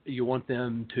 You want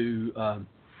them to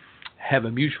have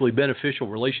a mutually beneficial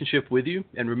relationship with you.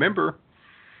 And remember,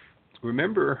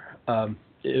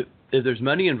 if there's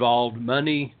money involved,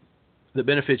 money that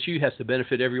benefits you has to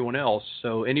benefit everyone else.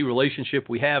 So any relationship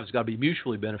we have has got to be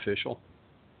mutually beneficial.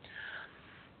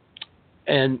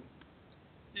 And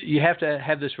you have to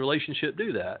have this relationship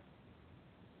do that.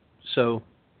 So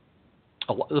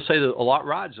let's say that a lot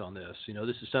rides on this.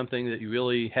 This is something that you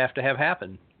really have to have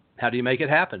happen. How do you make it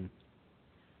happen?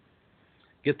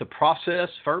 Get the process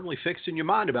firmly fixed in your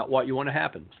mind about what you want to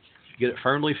happen. Get it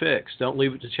firmly fixed. Don't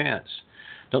leave it to chance.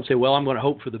 Don't say, well, I'm going to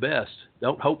hope for the best.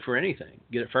 Don't hope for anything.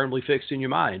 Get it firmly fixed in your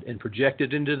mind and project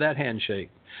it into that handshake.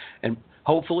 And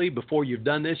hopefully, before you've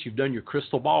done this, you've done your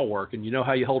crystal ball work. And you know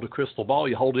how you hold a crystal ball?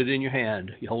 You hold it in your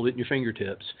hand. You hold it in your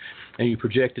fingertips. And you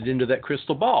project it into that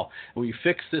crystal ball. And when you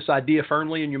fix this idea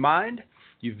firmly in your mind,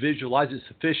 you visualize it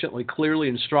sufficiently clearly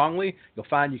and strongly, you'll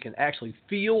find you can actually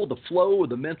feel the flow of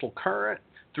the mental current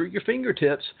through your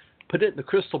fingertips, put it in the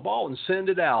crystal ball, and send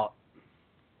it out.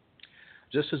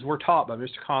 Just as we're taught by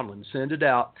Mr. Conlon, send it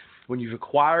out. When you've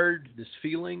acquired this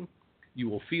feeling, you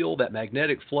will feel that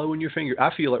magnetic flow in your finger.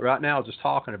 I feel it right now just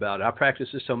talking about it. I practice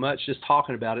this so much, just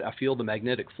talking about it. I feel the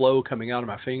magnetic flow coming out of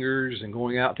my fingers and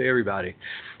going out to everybody.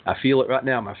 I feel it right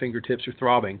now. My fingertips are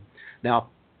throbbing. Now,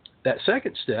 that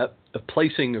second step of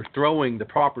placing or throwing the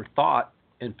proper thought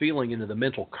and feeling into the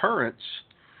mental currents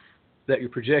that you're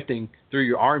projecting through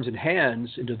your arms and hands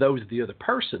into those of the other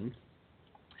person,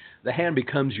 the hand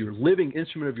becomes your living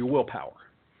instrument of your willpower,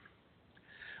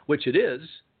 which it is.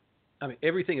 I mean,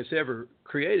 everything that's ever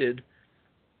created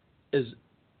is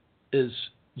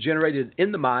generated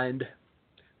in the mind,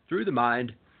 through the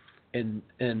mind, and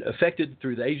affected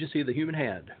through the agency of the human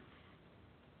hand.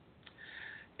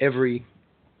 Every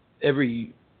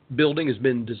building has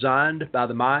been designed by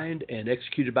the mind and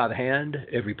executed by the hand.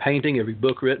 Every painting, every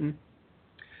book written,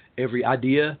 every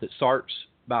idea that starts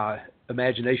by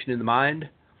imagination in the mind,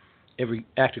 every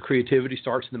act of creativity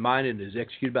starts in the mind and is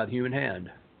executed by the human hand.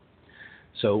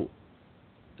 So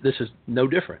this is no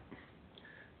different.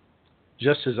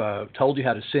 Just as I told you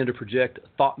how to send or project a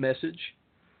thought message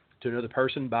to another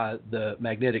person by the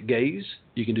magnetic gaze,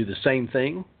 you can do the same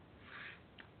thing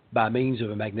by means of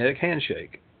a magnetic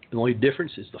handshake. The only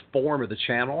difference is the form of the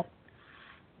channel.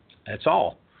 That's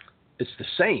all. It's the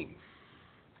same.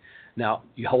 Now,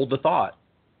 you hold the thought.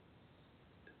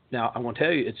 Now, I'm going to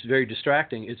tell you, it's very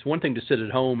distracting. It's one thing to sit at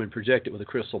home and project it with a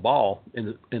crystal ball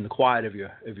in the quiet of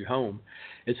your home.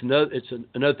 It's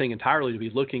another thing entirely to be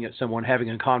looking at someone, having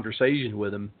a conversation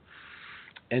with them,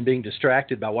 and being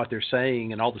distracted by what they're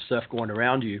saying and all the stuff going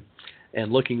around you,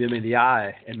 and looking them in the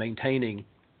eye and maintaining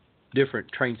different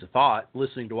trains of thought,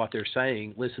 listening to what they're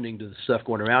saying, listening to the stuff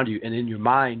going around you, and in your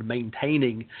mind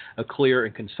maintaining a clear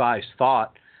and concise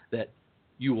thought that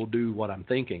you will do what I'm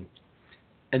thinking.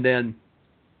 And then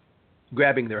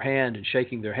grabbing their hand and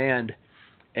shaking their hand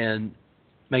and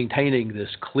maintaining this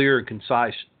clear and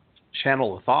concise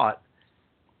channel of thought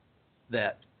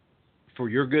that for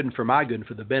your good and for my good and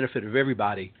for the benefit of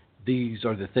everybody, these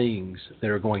are the things that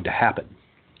are going to happen.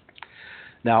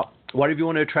 Now, what if you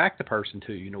want to attract the person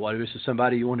to you? What if this is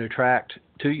somebody you want to attract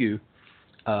to you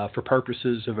for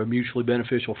purposes of a mutually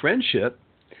beneficial friendship?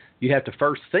 You have to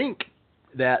first think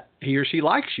that he or she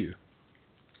likes you.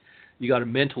 You got to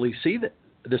mentally see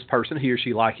this person, he or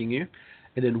she liking you,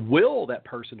 and then will that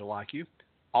person to like you.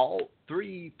 All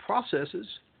three processes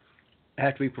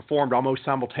have to be performed almost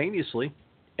simultaneously.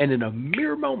 And in a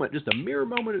mere moment, just the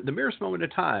merest moment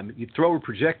of time, you throw or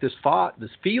project this thought,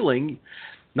 this feeling.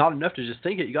 Not enough to just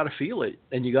think it, you got to feel it,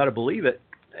 and you got to believe it,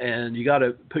 and you got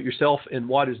to put yourself in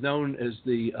what is known as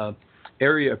the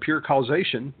area of pure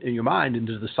causation in your mind,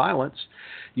 into the silence.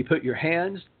 You put your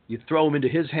hands, you throw them into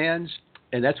his hands,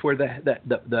 and that's where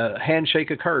the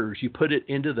handshake occurs. You put it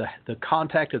into the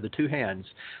contact of the two hands.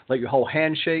 Let your whole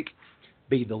handshake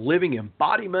be the living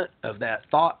embodiment of that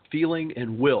thought, feeling,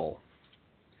 and will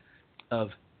of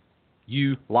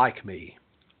you like me,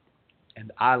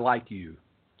 and I like you.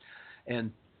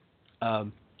 And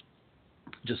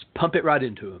just pump it right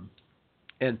into him.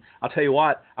 And I'll tell you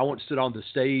what, I once stood on the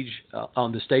stage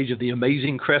of the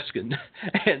amazing Kreskin,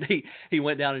 and he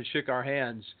went down and shook our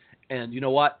hands. And you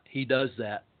know what? He does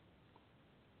that.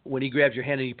 When he grabs your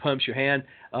hand and he pumps your hand,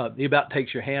 he about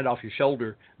takes your hand off your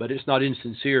shoulder, but it's not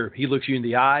insincere. He looks you in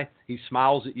the eye, he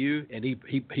smiles at you, and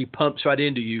he pumps right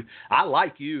into you. I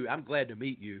like you. I'm glad to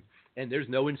meet you. And there's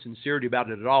no insincerity about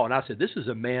it at all. And I said, this is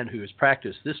a man who has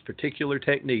practiced this particular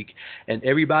technique. And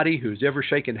everybody who's ever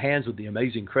shaken hands with the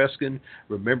amazing Kreskin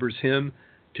remembers him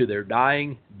to their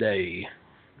dying day.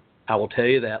 I will tell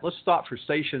you that. Let's stop for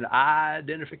station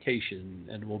identification,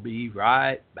 and we'll be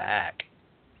right back.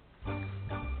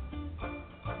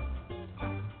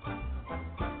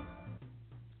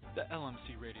 The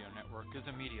LMC Radio Network is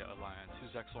a media alliance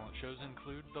whose excellent shows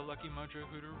include The Lucky Mojo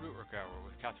Hooter Rootwork Hour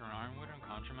with Catherine Ironwood and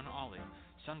Conjurman Ollie,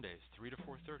 Sundays 3 to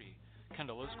 4:30.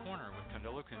 Candelo's Corner with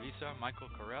Candelo Convisa,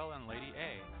 Michael Carell, and Lady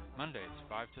A, Mondays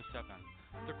 5 to 7.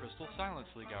 The Crystal Silence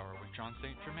League Hour with Jon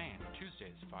Saint Germain,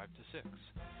 Tuesdays 5 to 6.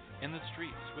 In the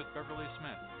Streets with Beverly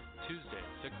Smith,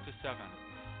 Tuesdays 6 to 7.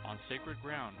 On Sacred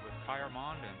Ground with Kai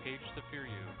Armand and Paige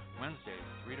Zafiriou, Wednesdays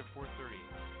 3 to 4:30.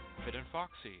 Fit and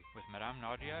Foxy with Madame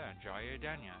Nadia and Jaya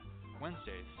Danya,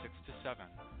 Wednesdays 6 to 7.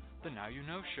 The Now You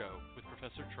Know Show with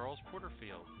Professor Charles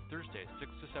Porterfield, Thursdays 6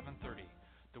 to 7:30.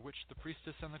 The Witch, the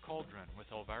Priestess, and the Cauldron with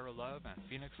Elvira Love and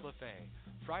Phoenix LaFay,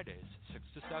 Fridays 6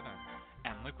 to 7.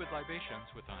 And Liquid Libations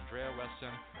with Andrea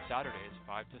Weston, Saturdays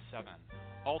 5 to 7.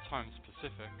 All times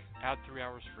Pacific, add 3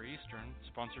 hours for Eastern,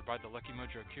 sponsored by the Lucky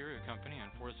Mojo Curio Company in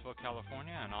Forestville,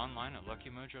 California, and online at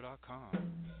luckymojo.com.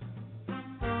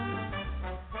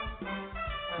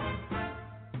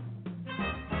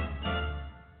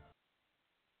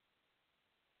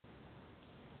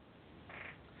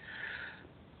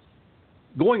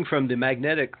 Going from the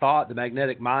magnetic thought, the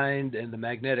magnetic mind, and the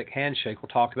magnetic handshake, we'll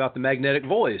talk about the magnetic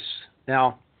voice.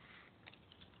 Now,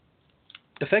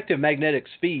 effective magnetic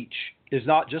speech is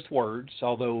not just words,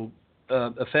 although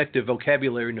effective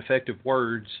vocabulary and effective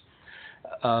words,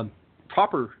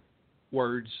 proper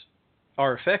words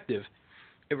are effective.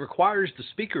 It requires the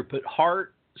speaker put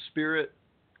heart, spirit,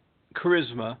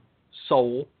 charisma,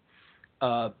 soul,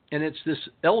 and it's this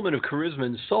element of charisma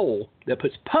and soul that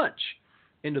puts punch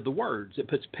into the words. It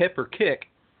puts pep or kick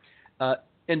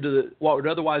into what would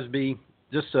otherwise be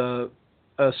just a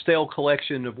stale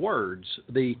collection of words.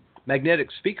 The magnetic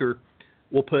speaker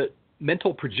will put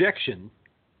mental projection,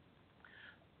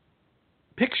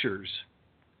 pictures,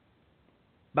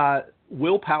 by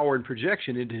willpower and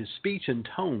projection into his speech and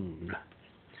tone,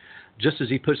 just as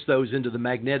he puts those into the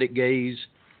magnetic gaze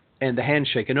and the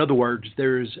handshake. In other words,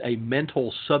 there's a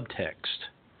mental subtext.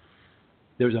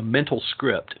 There's a mental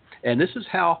script. And this is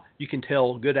how you can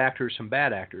tell good actors from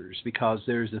bad actors, because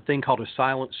there's a thing called a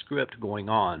silent script going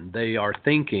on. They are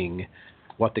thinking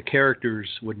what the characters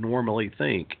would normally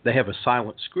think. They have a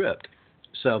silent script.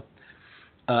 So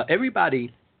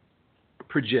everybody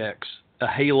projects a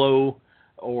halo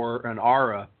or an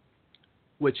aura,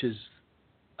 which is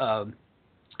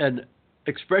an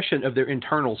expression of their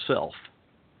internal self.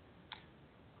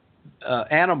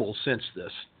 Animals sense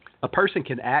this. A person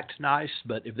can act nice,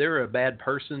 but if they're a bad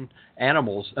person,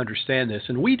 animals understand this,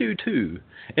 and we do too,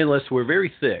 unless we're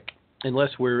very thick,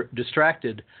 unless we're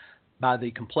distracted by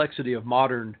the complexity of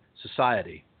modern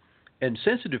society. And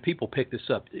sensitive people pick this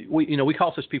up. We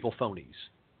call such people phonies.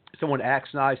 Someone acts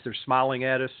nice, they're smiling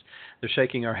at us, they're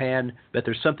shaking our hand, but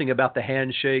there's something about the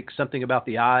handshake, something about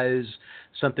the eyes,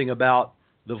 something about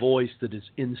the voice that is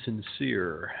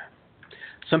insincere.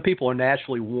 Some people are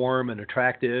naturally warm and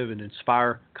attractive and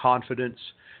inspire confidence,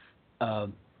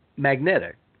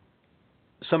 magnetic.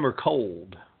 Some are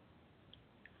cold,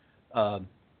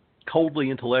 coldly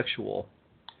intellectual,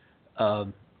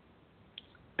 and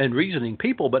reasoning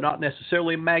people, but not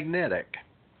necessarily magnetic.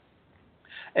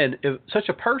 And if such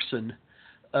a person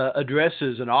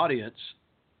addresses an audience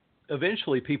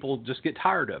eventually people just get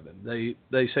tired of him.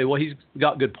 They say, well, he's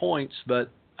got good points,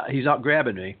 but he's not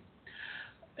grabbing me.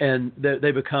 And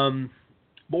they become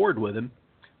bored with him.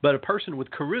 But a person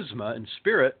with charisma and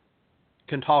spirit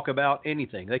can talk about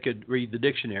anything. They could read the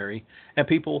dictionary, and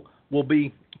people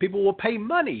will pay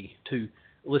money to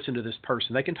listen to this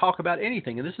person. They can talk about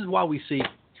anything. And this is why we see,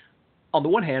 on the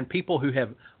one hand, people who have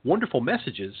wonderful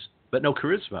messages but no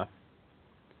charisma,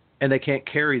 and they can't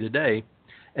carry the day.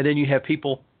 And then you have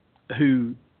people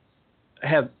who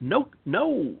have no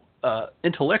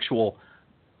intellectual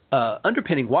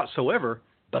underpinning whatsoever,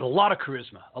 but a lot of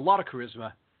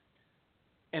charisma,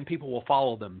 and people will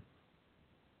follow them.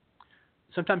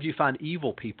 Sometimes you find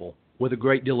evil people with a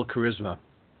great deal of charisma,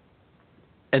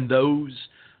 and those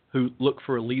who look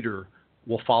for a leader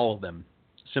will follow them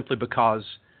simply because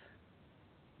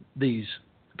these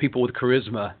people with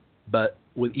charisma but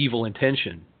with evil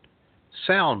intention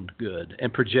sound good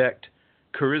and project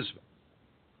charisma.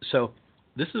 So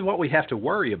this is what we have to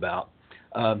worry about.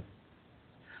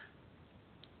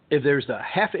 If there's a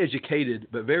half-educated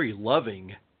but very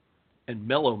loving and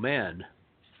mellow man,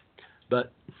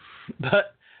 but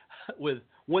with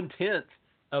 1/10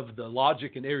 of the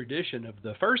logic and erudition of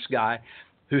the first guy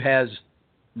who has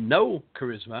no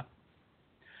charisma,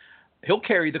 he'll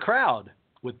carry the crowd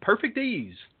with perfect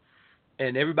ease,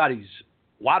 and everybody's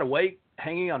wide awake,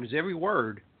 hanging on his every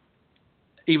word,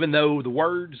 even though the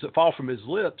words that fall from his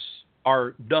lips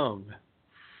are dung.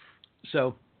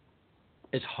 So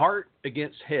it's heart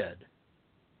against head,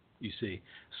 you see.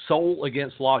 Soul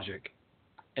against logic.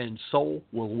 And soul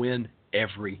will win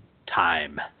every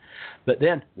time. But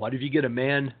then, what if you get a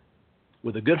man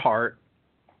with a good heart,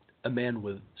 a man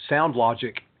with sound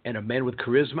logic, and a man with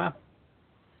charisma?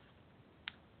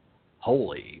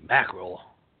 Holy mackerel.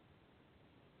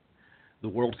 The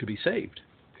world could be saved.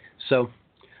 So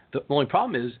the only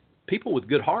problem is people with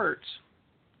good hearts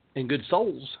and good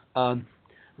souls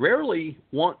rarely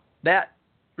want that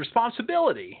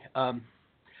responsibility.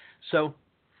 So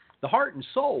the heart and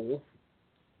soul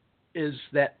is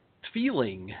that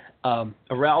feeling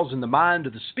aroused in the mind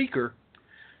of the speaker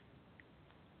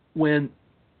when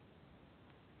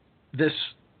this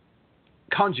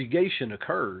conjugation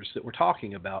occurs that we're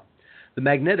talking about. The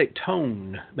magnetic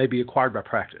tone may be acquired by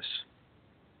practice.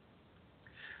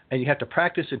 And you have to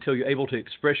practice until you're able to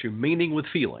express your meaning with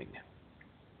feeling,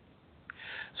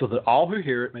 so that all who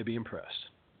hear it may be impressed.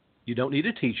 You don't need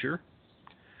a teacher.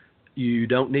 You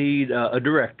don't need a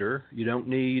director. You don't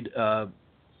need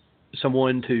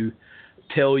someone to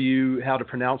tell you how to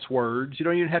pronounce words. You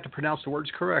don't even have to pronounce the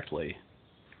words correctly.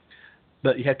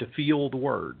 But you have to feel the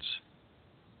words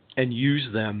and use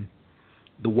them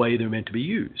the way they're meant to be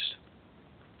used.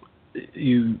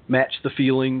 You match the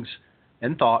feelings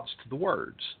and thoughts to the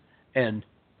words, and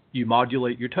you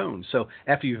modulate your tone. So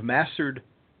after you've mastered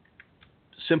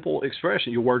simple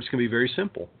expression, your words can be very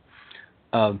simple.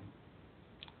 You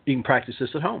can practice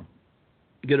this at home.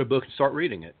 Get a book and start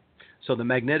reading it. So the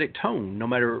magnetic tone, no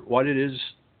matter what it is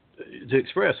to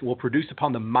express, will produce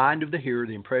upon the mind of the hearer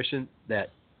the impression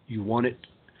that you want it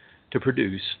to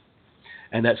produce.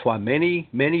 And that's why many,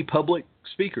 many public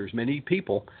speakers, many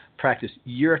people practice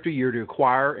year after year to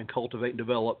acquire and cultivate and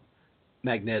develop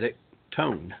magnetic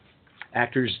tone.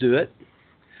 Actors do it.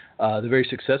 The very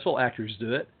successful actors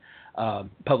do it.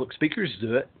 Public speakers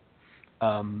do it.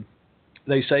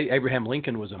 They say Abraham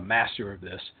Lincoln was a master of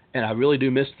this. And I really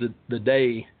do miss the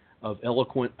day of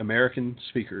eloquent American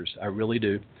speakers. I really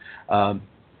do.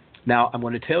 Now, I'm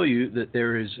going to tell you that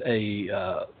there is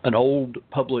an old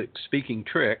public speaking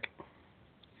trick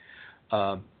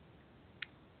to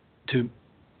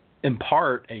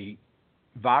impart a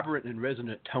vibrant and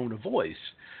resonant tone of voice,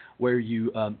 where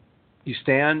you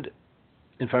stand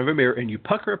in front of a mirror and you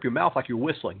pucker up your mouth like you're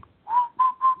whistling.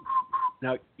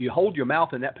 Now, you hold your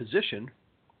mouth in that position,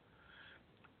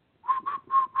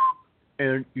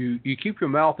 and you keep your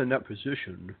mouth in that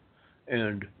position,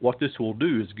 and what this will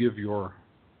do is give your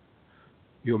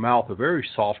mouth a very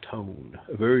soft tone,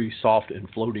 a very soft and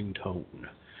floating tone.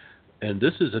 And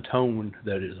this is a tone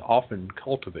that is often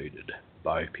cultivated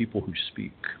by people who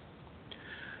speak.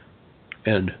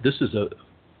 And this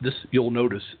you'll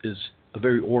notice is a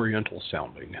very oriental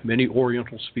sounding. Many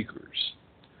oriental speakers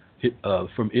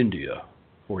from India,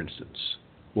 for instance,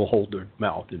 will hold their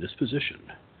mouth in this position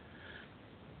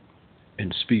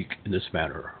and speak in this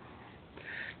manner.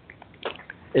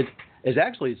 It is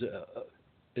actually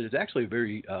a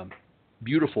very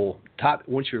beautiful type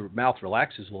once your mouth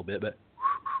relaxes a little bit, but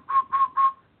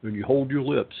when you hold your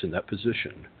lips in that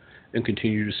position and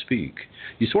continue to speak,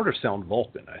 you sort of sound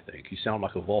Vulcan, I think. You sound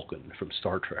like a Vulcan from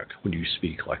Star Trek when you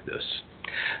speak like this.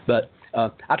 But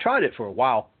I tried it for a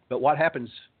while, But what happens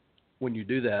when you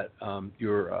do that?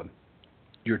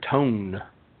 Your tone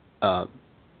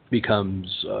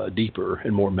becomes deeper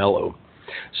and more mellow.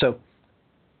 So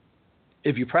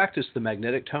if you practice the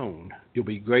magnetic tone, you'll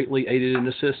be greatly aided and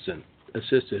assisted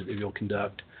if you'll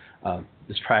conduct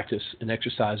this practice and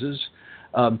exercises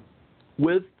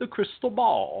with the crystal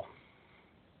ball,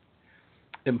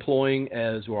 employing,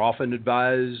 as we're often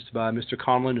advised by Mr.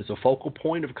 Conlon, as a focal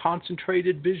point of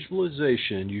concentrated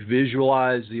visualization. You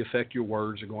visualize the effect your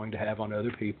words are going to have on other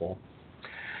people.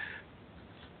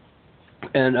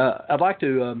 And I'd like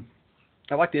to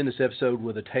end this episode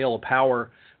with a tale of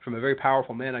power from a very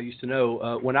powerful man I used to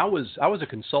know. When I was a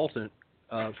consultant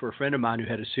for a friend of mine who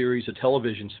had a series of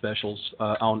television specials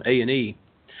on A&E,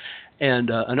 and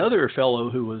another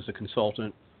fellow who was a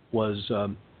consultant was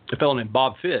a fellow named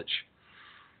Bob Fitch,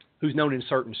 who's known in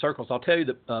certain circles. I'll tell you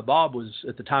that Bob was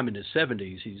at the time in his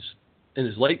 70s. He's in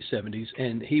his late 70s,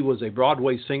 and he was a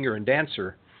Broadway singer and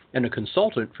dancer and a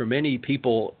consultant for many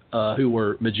people who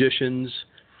were magicians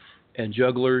and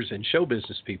jugglers and show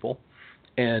business people.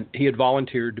 And he had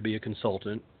volunteered to be a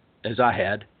consultant, as I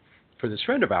had, for this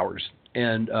friend of ours.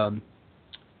 And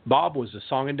Bob was a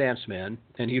song and dance man,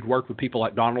 and he'd worked with people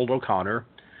like Donald O'Connor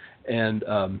and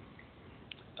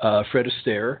Fred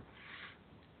Astaire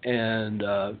and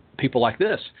people like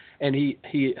this. And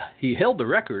he held the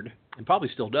record, and probably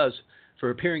still does, for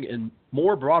appearing in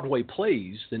more Broadway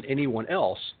plays than anyone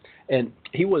else. And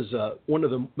he was one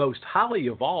of the most highly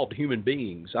evolved human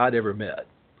beings I'd ever met.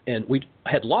 And we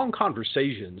had long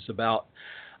conversations about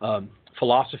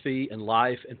philosophy and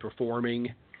life and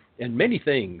performing and many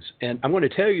things. And I'm going to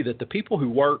tell you that the people who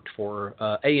worked for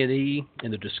A&E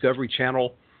and the Discovery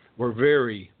Channel were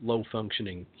very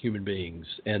low-functioning human beings.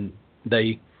 And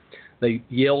they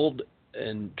yelled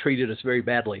and treated us very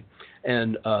badly.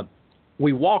 And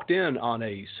we walked in on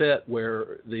a set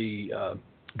where the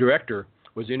director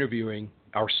was interviewing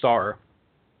our star,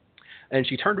 and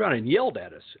she turned around and yelled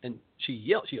at us. And she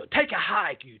yelled, "Take a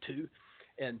hike, you two."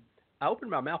 And I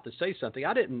opened my mouth to say something.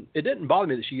 It didn't bother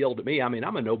me that she yelled at me. I mean,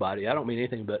 I'm a nobody. I don't mean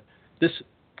anything. But this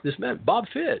man, Bob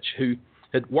Fitch, who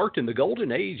had worked in the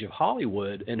golden age of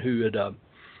Hollywood and who had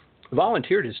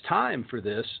volunteered his time for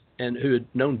this, and who had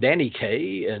known Danny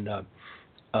Kaye and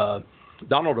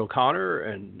Donald O'Connor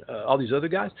and all these other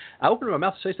guys. I opened my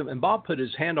mouth to say something, and Bob put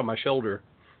his hand on my shoulder,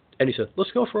 and he said, "Let's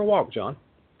go for a walk, John."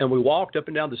 And we walked up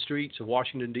and down the streets of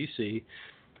Washington, D.C.,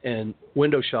 and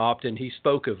window shopped, and he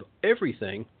spoke of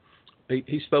everything.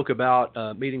 He spoke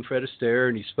about meeting Fred Astaire,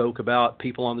 and he spoke about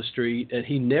people on the street, and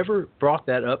he never brought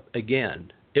that up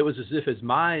again. It was as if his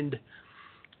mind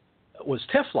was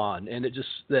Teflon, and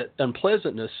that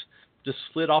unpleasantness just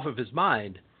slid off of his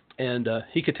mind. And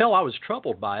he could tell I was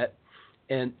troubled by it,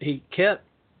 and he kept,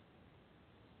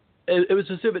 it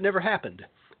was as if it never happened.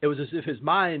 It was as if his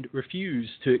mind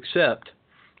refused to accept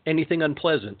anything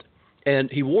unpleasant.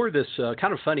 And he wore this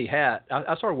kind of funny hat.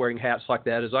 I started wearing hats like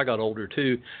that as I got older,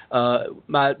 too.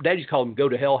 My dad used to call them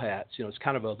go-to-hell hats. It's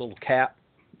kind of a little cap,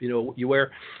 you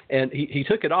wear. And he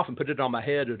took it off and put it on my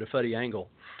head at a funny angle.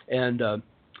 And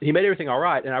he made everything all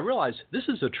right. And I realized this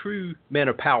is a true man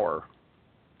of power.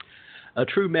 A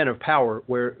true man of power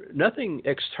where nothing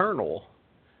external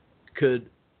could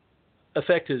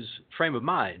affect his frame of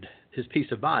mind, his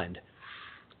peace of mind.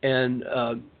 And,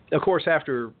 of course,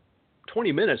 after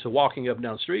 20 minutes of walking up and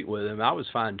down the street with him, I was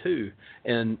fine too.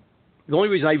 And the only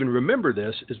reason I even remember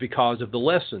this is because of the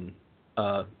lesson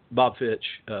Bob Fitch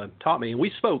taught me. And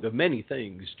we spoke of many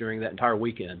things during that entire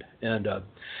weekend. And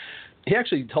he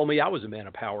actually told me I was a man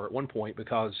of power at one point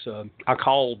because I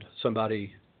called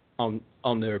somebody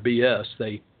on their BS.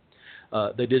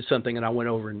 They did something, and I went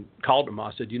over and called them.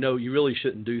 I said, you really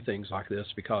shouldn't do things like this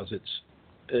because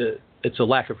it's a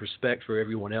lack of respect for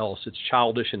everyone else. It's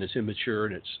childish and it's immature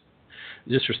and it's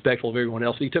disrespectful of everyone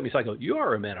else. And he took me aside and goes, "You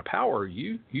are a man of power.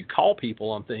 You call people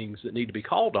on things that need to be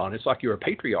called on. It's like you're a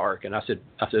patriarch." And I said,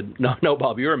 no,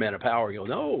 Bob, you're a man of power. He goes,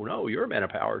 no, you're a man of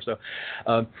power. So,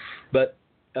 but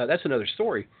that's another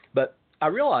story. But I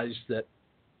realized that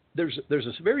there's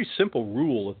this very simple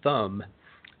rule of thumb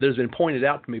that has been pointed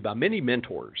out to me by many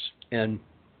mentors and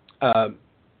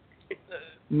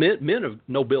men of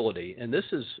nobility. And this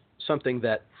is something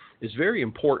that is very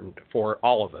important for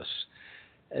all of us.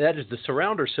 And that is to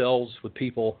surround ourselves with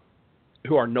people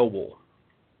who are noble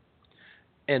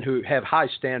and who have high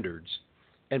standards.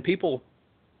 And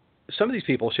some of these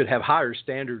people should have higher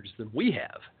standards than we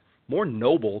have, more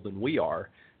noble than we are,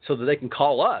 so that they can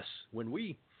call us when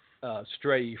we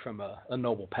stray from a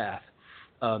noble path.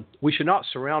 We should not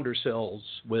surround ourselves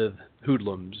with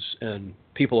hoodlums and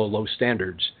people of low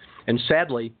standards. And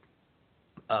sadly,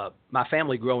 my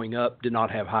family growing up did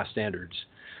not have high standards.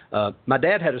 My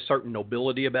dad had a certain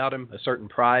nobility about him, a certain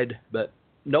pride, but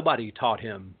nobody taught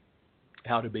him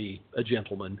how to be a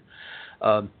gentleman.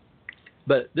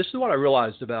 But this is what I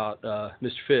realized about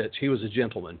Mr. Fitch. He was a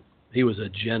gentleman. He was a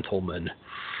gentleman.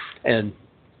 And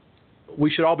we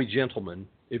should all be gentlemen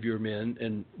if you're men,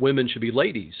 and women should be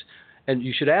ladies. And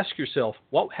you should ask yourself,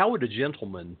 how would a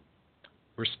gentleman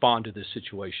respond to this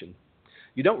situation?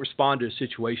 You don't respond to a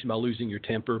situation by losing your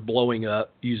temper, blowing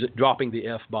up, dropping the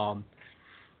F-bomb.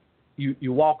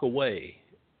 You walk away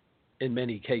in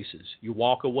many cases. You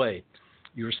walk away.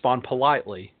 You respond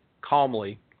politely,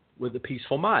 calmly, with a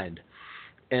peaceful mind.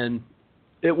 And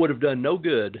it would have done no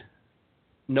good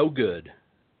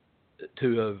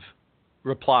to have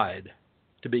replied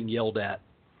to being yelled at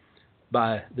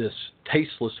by this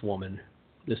tasteless woman,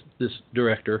 this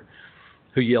director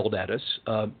who yelled at us.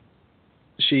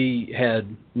 She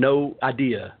had no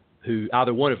idea who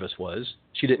either one of us was.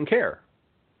 She didn't care.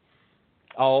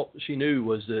 All she knew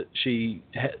was that she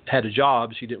had a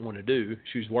job she didn't want to do.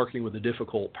 She was working with a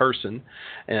difficult person,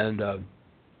 and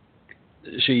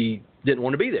she didn't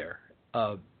want to be there.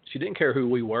 She didn't care who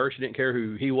we were. She didn't care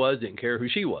who he was, didn't care who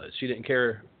she was. She didn't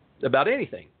care about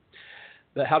anything.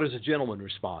 But how does a gentleman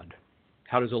respond?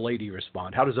 How does a lady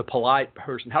respond? How does a polite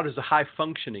person, how does a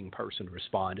high-functioning person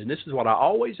respond? And this is what I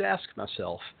always ask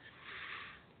myself.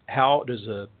 How does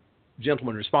a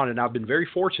gentleman respond? And I've been very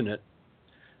fortunate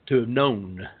to have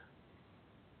known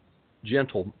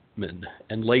gentlemen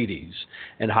and ladies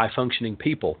and high-functioning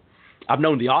people. I've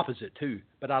known the opposite too,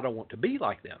 but I don't want to be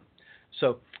like them.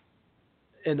 So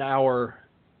in our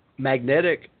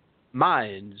magnetic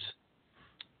minds,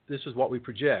 this is what we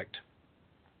project,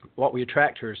 what we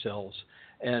attract to ourselves.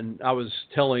 And I was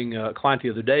telling a client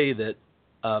the other day that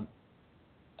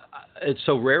it's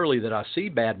so rarely that I see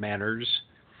bad manners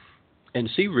and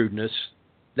see rudeness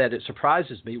that it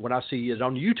surprises me when I see it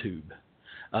on YouTube.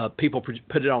 People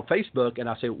put it on Facebook, and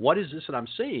I say, what is this that I'm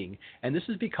seeing? And this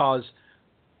is because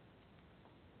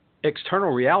external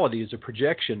reality is a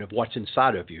projection of what's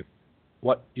inside of you,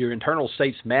 what your internal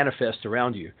states manifest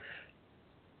around you.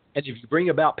 And if you bring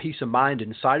about peace of mind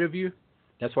inside of you,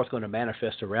 that's what's going to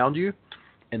manifest around you.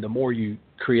 And the more you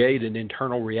create an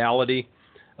internal reality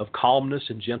of calmness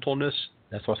and gentleness,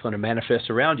 that's what's going to manifest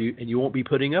around you. And you won't be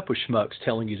putting up with schmucks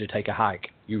telling you to take a hike.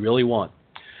 You really won't.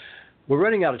 We're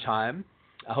running out of time.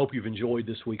 I hope you've enjoyed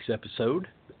this week's episode.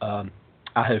 I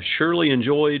have surely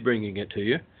enjoyed bringing it to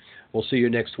you. We'll see you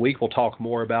next week. We'll talk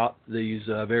more about these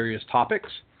various topics.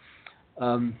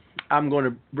 I'm going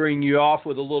to bring you off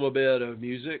with a little bit of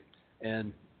music.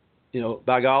 And,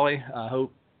 by golly, I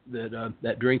hope that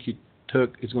that drink you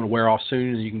took is going to wear off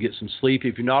soon and you can get some sleep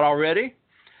if you're not already.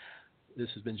 This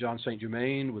has been Jon Saint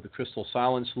Germain with the Crystal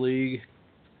Silence League.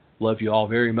 Love you all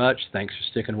very much. Thanks for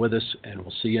sticking with us, and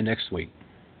we'll see you next week.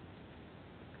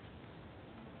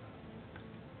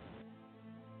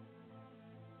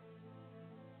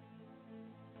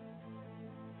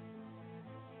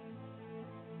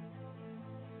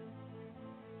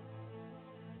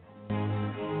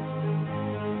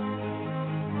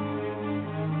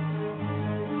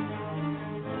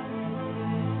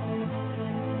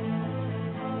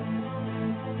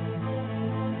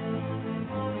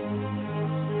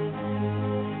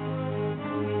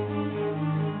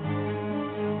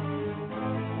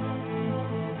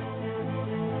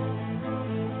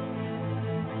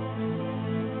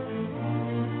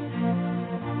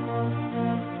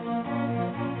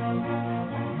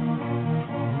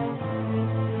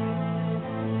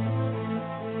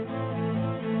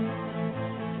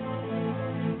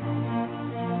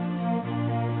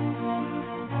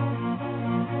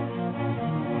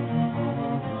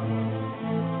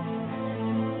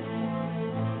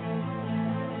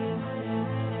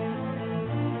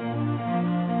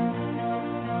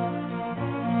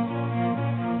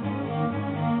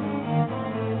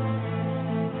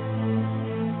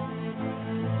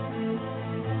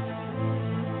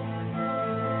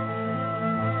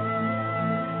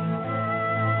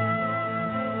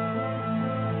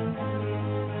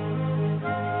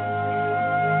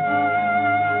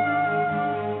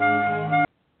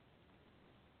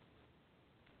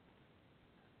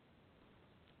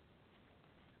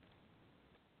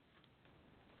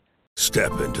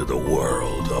 Step into the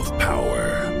world of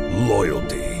power,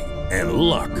 loyalty, and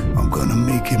luck. I'm gonna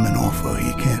make him an offer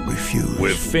he can't refuse.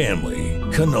 With family,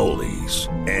 cannolis,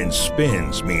 and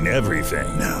spins mean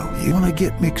everything. Now, you wanna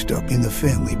get mixed up in the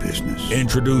family business.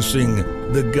 Introducing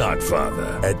The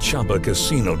Godfather at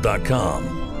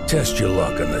ChumbaCasino.com. Test your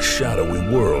luck in the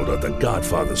shadowy world of The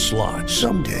Godfather slot.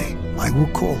 Someday, I will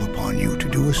call upon you to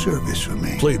do a service for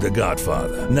me. Play The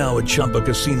Godfather, now at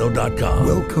ChumbaCasino.com.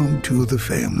 Welcome to the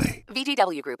family.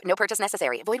 VGW Group. No purchase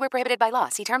necessary. Void where prohibited by law.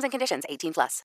 See terms and conditions. 18+.